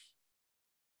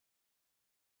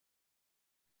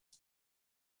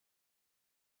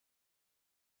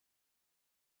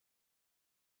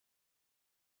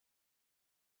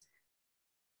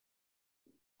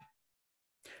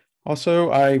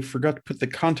 Also, I forgot to put the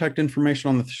contact information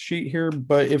on the sheet here,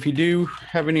 but if you do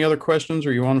have any other questions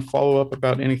or you want to follow up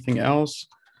about anything else,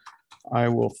 I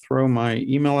will throw my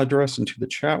email address into the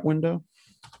chat window.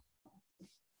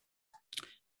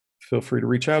 Feel free to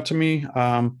reach out to me.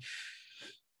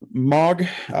 MOG,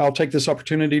 I'll take this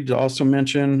opportunity to also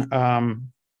mention,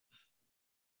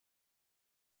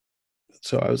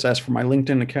 so I was asked for my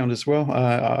LinkedIn account as well.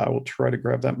 I will try to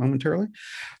grab that momentarily.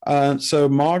 So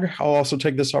MOG, I'll also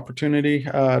take this opportunity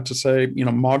to say,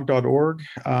 mog.org,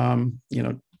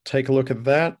 take a look at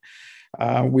that.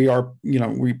 We are,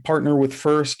 we partner with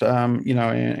FIRST,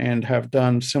 and have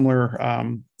done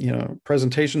similar,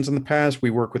 presentations in the past.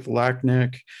 We work with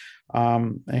LACNIC,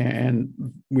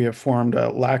 and we have formed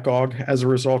a LACOG as a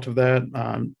result of that,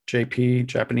 JP,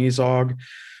 Japanese OG.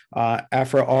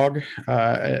 AFRA-OG,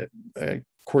 a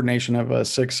coordination of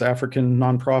 6 African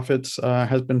nonprofits,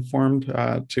 has been formed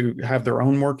to have their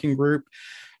own working group.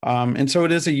 And so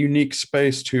it is a unique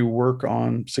space to work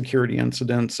on security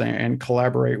incidents and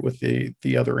collaborate with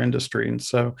the other industry. And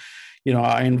so,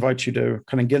 I invite you to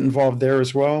kind of get involved there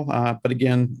as well. But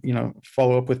again,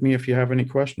 follow up with me if you have any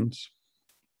questions.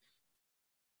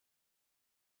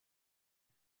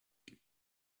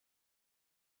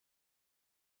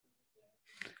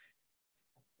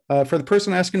 For the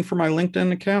person asking for my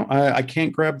LinkedIn account, I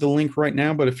can't grab the link right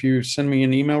now, but if you send me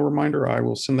an email reminder, I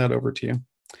will send that over to you.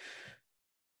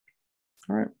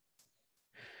 All right.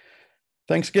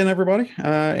 Thanks again, everybody,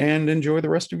 and enjoy the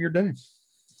rest of your day.